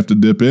might have to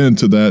dip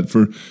into that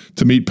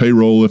to meet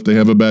payroll if they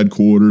have a bad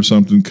quarter or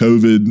something.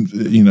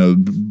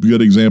 COVID,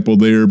 good example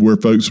there where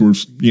folks were,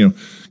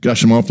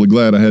 gosh, I'm awfully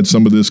glad I had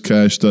some of this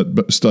cash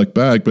stuck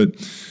back. But,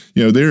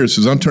 there it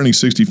says, I'm turning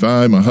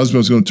 65. My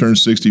husband's going to turn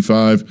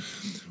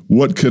 65.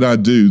 What could I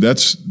do?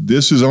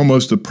 This is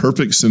almost a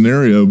perfect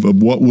scenario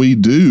of what we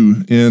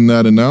do in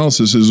that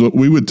analysis is what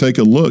we would take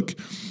a look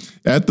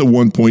at the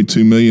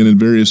 $1.2 million in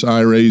various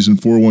IRAs and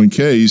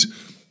 401ks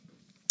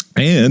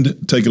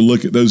and take a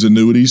look at those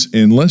annuities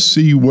and let's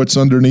see what's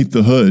underneath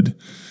the hood.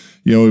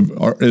 Is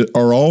the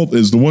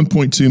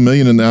 $1.2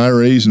 million in the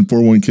IRAs and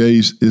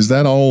 401ks, is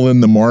that all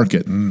in the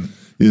market?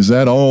 Is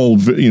that all,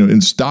 in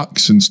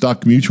stocks and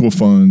stock mutual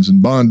funds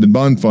and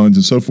bond funds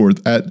and so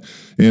forth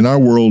in our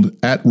world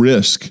at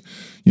risk?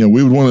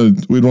 We would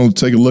want to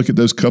take a look at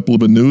those couple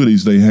of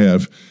annuities they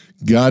have.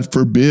 God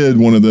forbid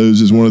one of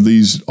those is one of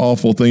these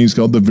awful things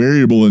called the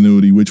variable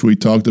annuity, which we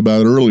talked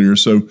about earlier.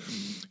 So,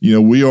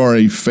 we are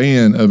a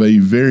fan of a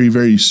very,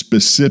 very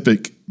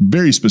specific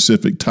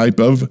type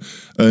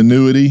of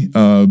annuity.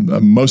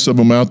 Most of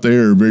them out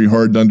there are very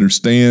hard to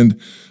understand.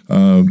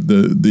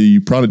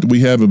 The product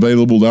we have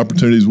available, the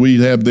opportunities we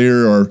have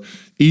there are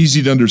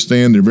easy to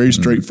understand. They're very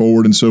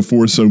straightforward and so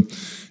forth. So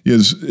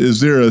is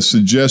there a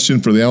suggestion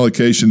for the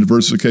allocation,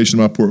 diversification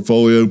of my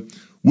portfolio?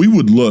 We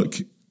would look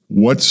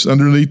what's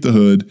underneath the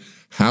hood.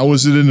 How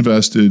is it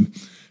invested?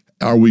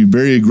 Are we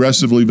very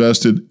aggressively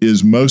vested?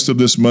 Is most of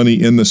this money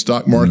in the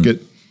stock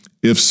market?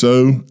 If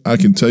so, I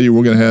can tell you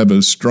we're going to have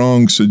a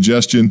strong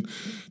suggestion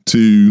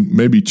to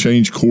maybe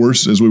change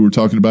course, as we were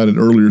talking about in an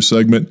earlier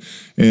segment.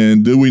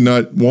 And do we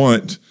not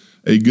want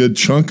a good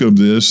chunk of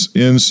this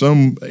in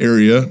some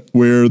area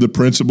where the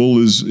principal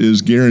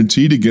is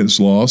guaranteed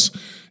against loss?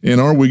 And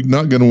are we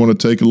not going to want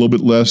to take a little bit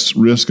less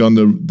risk on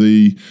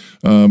the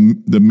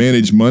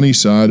managed money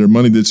side or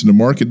money that's in the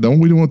market?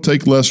 Don't we want to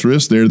take less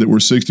risk there that we're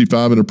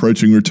 65 and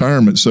approaching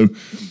retirement? So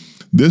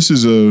this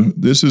is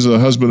a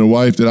husband and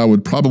wife that I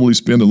would probably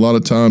spend a lot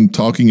of time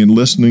talking and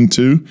listening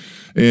to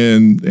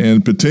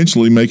and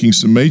potentially making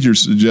some major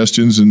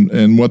suggestions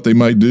and what they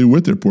might do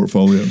with their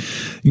portfolio.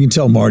 You can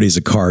tell Marty's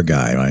a car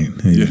guy, right?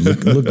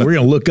 We're going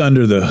to look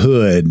under the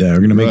hood. We're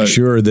going to make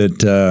sure that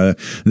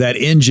that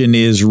engine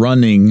is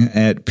running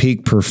at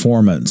peak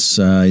performance.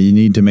 You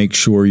need to make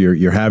sure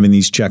you're having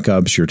these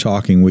checkups. You're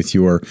talking with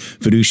your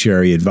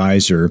fiduciary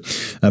advisor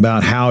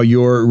about how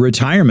your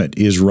retirement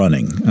is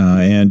running,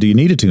 and do you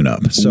need a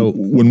tune-up? So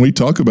when we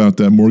talk about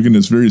that, Morgan,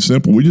 it's very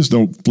simple. We just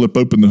don't flip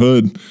open the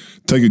hood,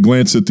 take a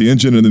glance at the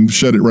engine, and then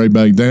shut it right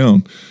back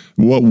down.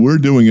 What we're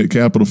doing at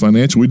Capital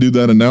Financial, we do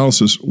that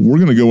analysis. We're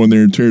going to go in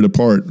there and tear it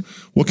apart.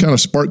 What kind of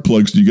spark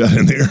plugs do you got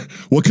in there?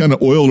 What kind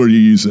of oil are you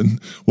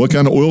using? What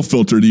kind of oil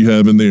filter do you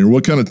have in there?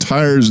 What kind of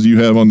tires do you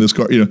have on this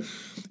car? It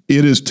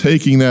is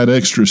taking that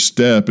extra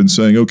step and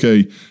saying,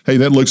 okay, hey,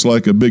 that looks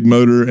like a big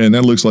motor and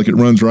that looks like it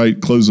runs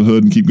right. Close the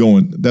hood and keep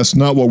going. That's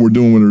not what we're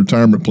doing with a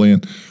retirement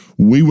plan.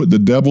 The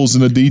devil's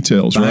in the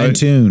details, right?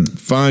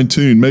 Fine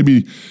tune.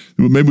 Maybe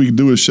we could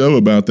do a show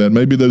about that.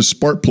 Maybe those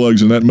spark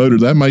plugs in that motor,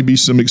 that might be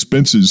some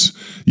expenses,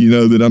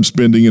 that I'm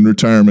spending in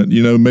retirement.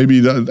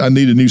 Maybe I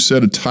need a new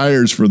set of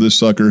tires for this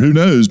sucker. Who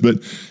knows?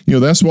 But,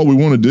 that's what we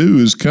want to do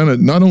is kind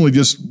of not only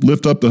just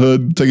lift up the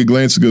hood, take a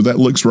glance and go, that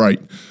looks right.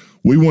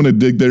 we want to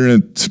dig there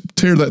and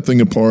tear that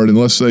thing apart, and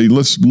let's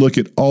look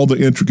at all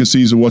the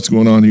intricacies of what's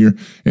going on here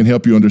and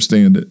help you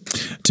understand it.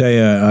 Tell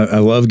you, I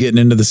love getting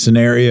into the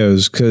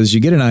scenarios because you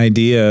get an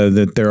idea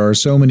that there are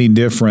so many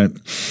different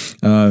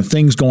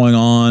things going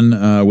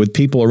on with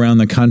people around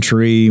the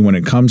country when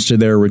it comes to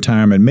their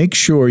retirement. Make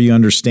sure you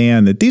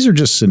understand that these are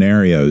just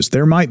scenarios.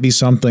 There might be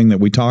something that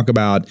we talk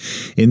about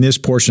in this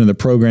portion of the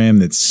program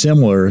that's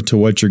similar to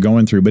what you're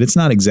going through, but it's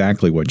not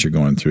exactly what you're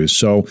going through.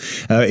 So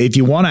if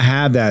you want to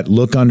have that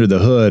look under the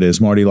hood, as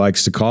Marty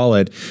likes to call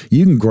it,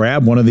 you can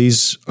grab one of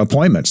these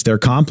appointments. They're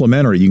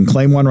complimentary. You can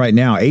claim one right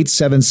now,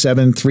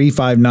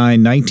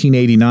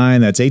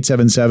 877-359-1989. That's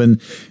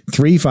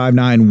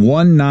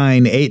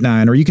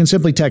 877-359-1989. Or you can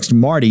simply text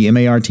Marty,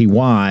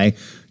 M-A-R-T-Y,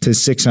 to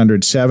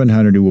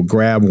 600-700, who will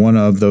grab one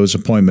of those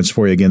appointments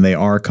for you. Again, they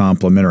are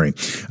complimentary.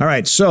 All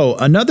right, so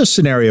another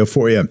scenario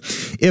for you.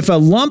 If a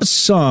lump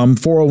sum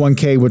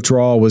 401k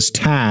withdrawal was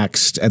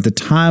taxed at the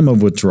time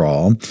of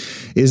withdrawal,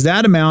 is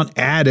that amount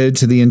added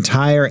to the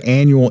entire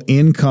annual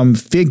income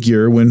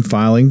figure when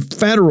filing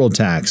federal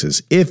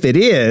taxes? If it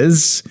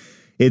is,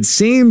 it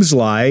seems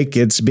like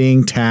it's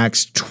being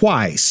taxed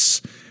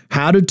twice.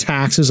 How do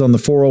taxes on the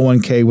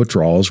 401k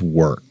withdrawals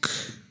work?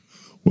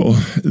 Well,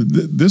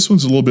 this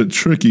one's a little bit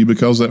tricky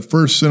because that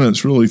first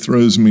sentence really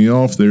throws me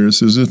off there. It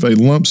says if a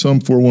lump sum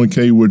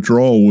 401k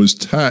withdrawal was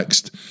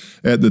taxed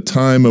at the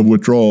time of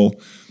withdrawal,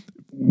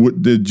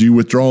 did you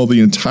withdraw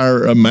the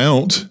entire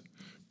amount,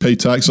 pay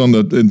tax on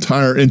the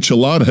entire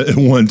enchilada at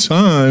one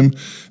time?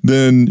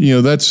 Then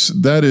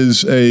that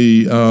is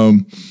a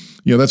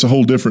that's a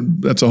whole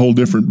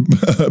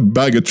different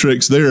bag of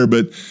tricks there.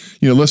 But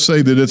let's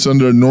say that it's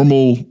under a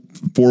normal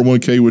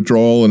 401k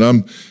withdrawal and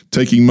I'm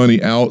taking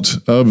money out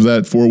of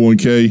that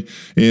 401k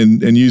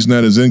and using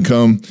that as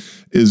income.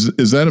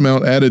 Is that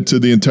amount added to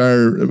the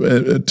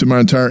to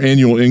my entire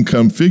annual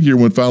income figure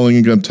when filing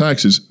income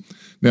taxes?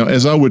 Now,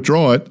 as I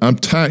withdraw it, I'm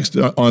taxed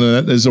on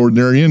that as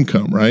ordinary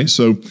income, right?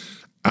 So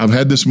I've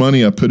had this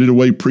money, I put it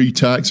away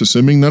pre-tax,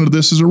 assuming none of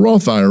this is a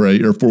Roth IRA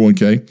or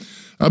 401k.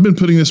 I've been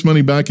putting this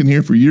money back in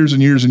here for years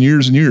and years and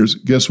years and years.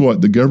 Guess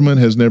what? The government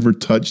has never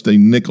touched a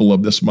nickel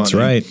of this money. That's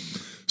right.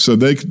 So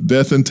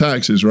death and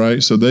taxes,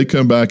 right? So they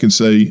come back and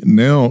say,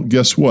 now,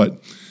 guess what?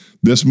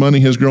 This money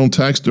has grown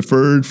tax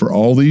deferred for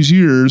all these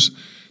years.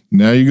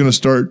 Now you're going to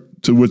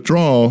start to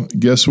withdraw.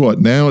 Guess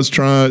what? Now it's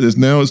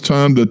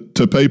time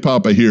to pay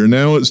Papa here.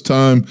 Now it's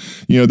time,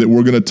 that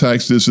we're going to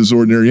tax this as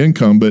ordinary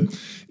income. But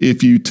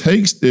if you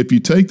take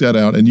that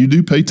out and you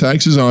do pay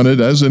taxes on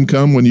it as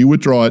income when you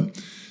withdraw it,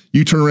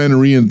 you turn around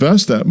and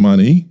reinvest that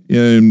money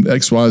in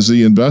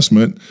XYZ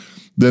investment,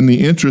 then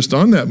the interest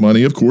on that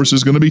money, of course,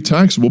 is going to be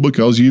taxable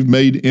because you've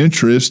made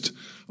interest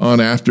on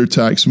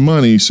after-tax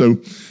money. So,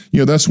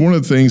 that's one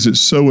of the things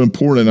that's so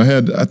important.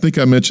 I think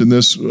I mentioned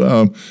this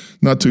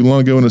not too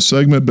long ago in a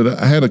segment, but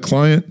I had a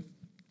client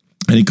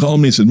and he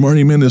called me and said,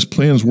 Marty, man, this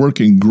plan's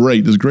working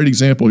great. There's a great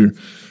example here.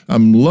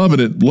 I'm loving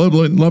it.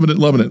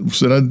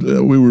 Said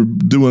we were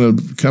doing a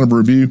kind of a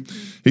review.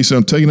 He said,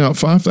 I'm taking out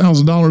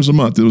 $5,000 a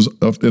month. It was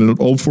in an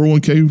old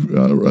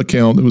 401k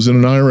account that was in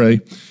an IRA.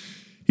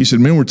 He said,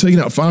 man, we're taking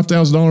out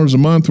 $5,000 a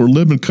month. We're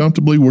living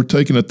comfortably. We're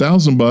taking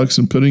 $1,000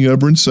 and putting it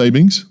over in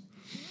savings.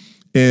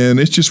 And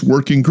it's just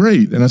working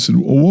great. And I said,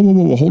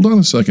 whoa, hold on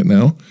a second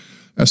now.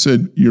 I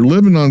said, you're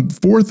living on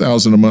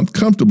 $4,000 a month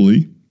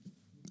comfortably,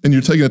 and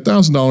you're taking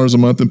 $1,000 a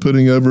month and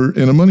putting over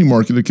in a money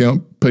market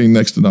account, paying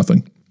next to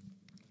nothing.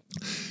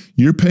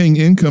 You're paying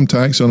income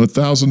tax on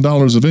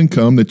 $1,000 of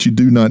income that you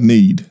do not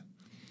need.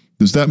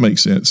 Does that make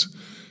sense?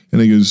 And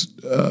he goes,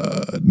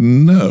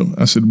 no.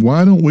 I said,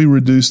 why don't we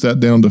reduce that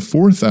down to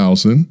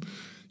 $4,000?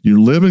 You're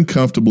living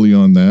comfortably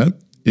on that.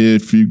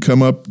 If you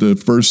come up the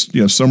first,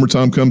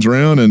 summertime comes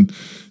around and,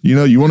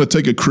 you want to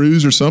take a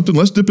cruise or something,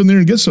 let's dip in there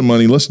and get some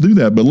money. Let's do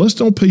that. But let's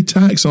don't pay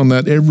tax on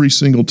that every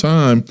single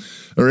time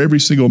or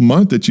every single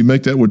month that you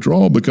make that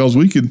withdrawal, because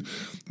we could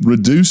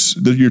reduce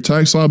your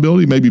tax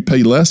liability, maybe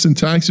pay less in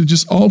taxes.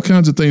 Just all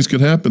kinds of things could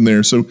happen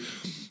there. So,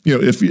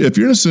 if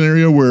you're in a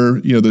scenario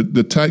where,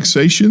 the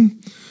taxation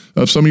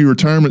of some of your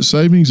retirement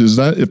savings,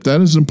 if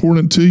that is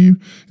important to you,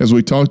 as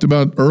we talked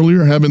about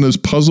earlier, having those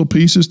puzzle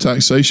pieces,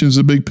 taxation is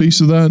a big piece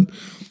of that.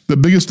 The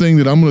biggest thing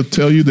that I'm going to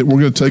tell you that we're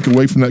going to take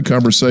away from that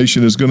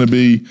conversation is going to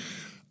be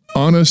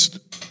honest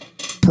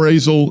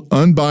appraisal,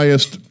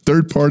 unbiased,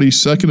 third-party,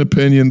 second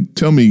opinion.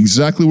 Tell me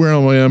exactly where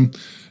I am.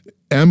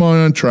 Am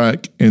I on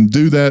track? And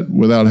do that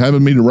without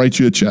having me to write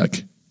you a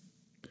check.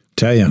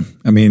 Tell you,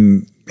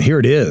 here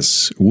it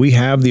is. We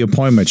have the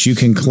appointments. You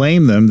can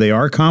claim them. They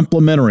are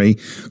complimentary.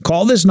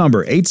 Call this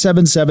number,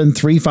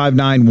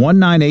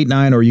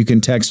 877-359-1989, or you can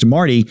text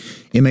Marty,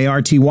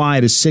 M-A-R-T-Y,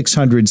 to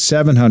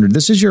 600-700.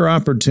 This is your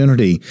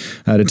opportunity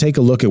to take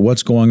a look at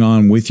what's going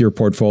on with your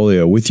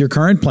portfolio, with your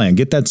current plan.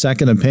 Get that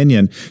second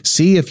opinion.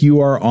 See if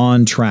you are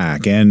on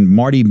track. And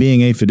Marty,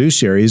 being a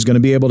fiduciary, is going to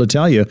be able to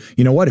tell you,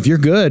 you know what, if you're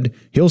good,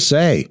 he'll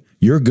say,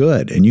 you're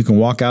good, and you can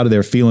walk out of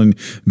there feeling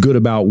good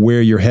about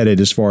where you're headed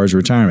as far as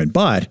retirement.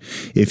 But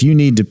if you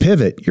need to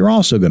pivot, you're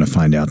also going to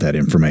find out that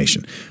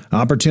information.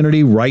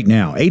 Opportunity right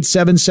now.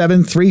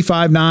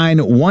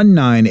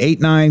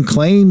 877-359-1989.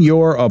 Claim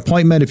your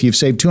appointment if you've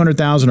saved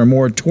 $200,000 or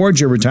more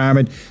towards your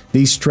retirement.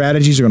 These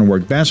strategies are going to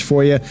work best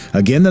for you.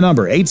 Again, the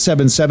number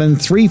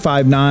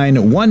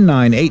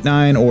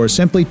 877-359-1989, or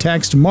simply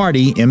text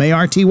Marty,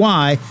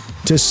 M-A-R-T-Y,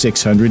 to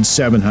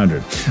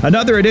 600-700.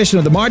 Another edition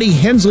of the Marty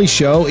Hensley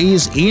Show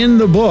is in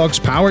the books,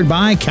 powered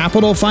by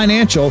Capital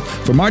Financial.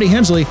 For Marty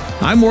Hensley,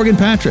 I'm Morgan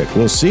Patrick.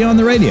 We'll see you on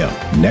the radio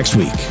next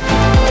week.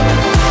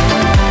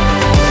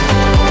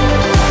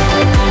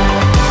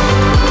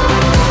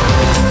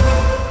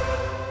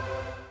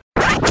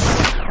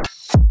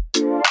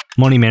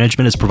 Money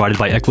management is provided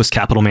by Equus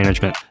Capital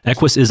Management.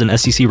 Equus is an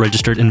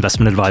SEC-registered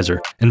investment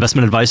advisor.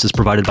 Investment advice is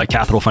provided by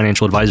Capital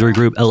Financial Advisory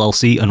Group,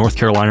 LLC, a North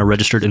Carolina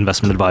registered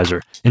investment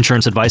advisor.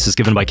 Insurance advice is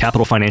given by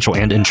Capital Financial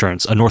and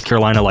Insurance, a North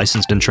Carolina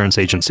licensed insurance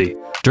agency.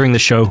 During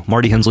this show,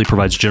 Marty Hensley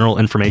provides general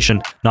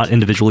information, not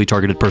individually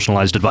targeted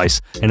personalized advice,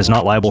 and is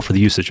not liable for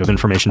the usage of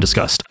information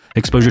discussed.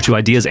 Exposure to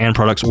ideas and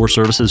products or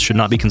services should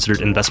not be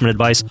considered investment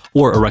advice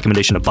or a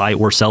recommendation to buy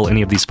or sell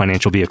any of these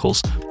financial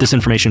vehicles. This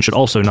information should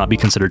also not be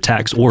considered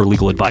tax or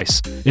legal advice.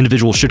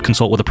 Individuals should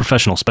consult with a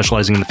professional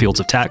specializing in the fields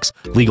of tax,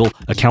 legal,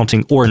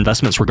 accounting, or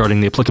investments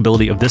regarding the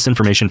applicability of this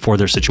information for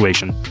their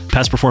situation.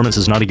 Past performance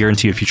is not a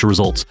guarantee of future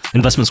results.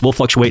 Investments will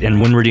fluctuate and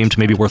when redeemed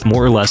may be worth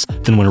more or less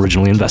than when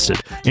originally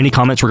invested. Any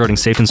comments regarding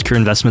safe and secure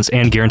investments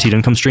and guaranteed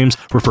income streams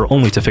refer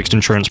only to fixed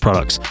insurance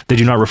products. They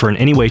do not refer in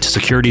any way to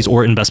securities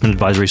or investment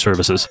advisory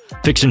services.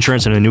 Fixed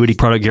insurance and annuity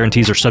product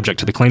guarantees are subject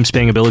to the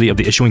claims-paying ability of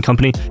the issuing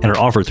company and are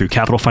offered through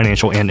Capital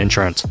Financial and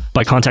Insurance.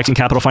 By contacting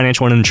Capital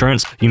Financial and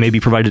Insurance, you may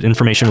be provided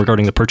information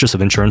regarding the purchase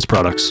of insurance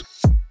products.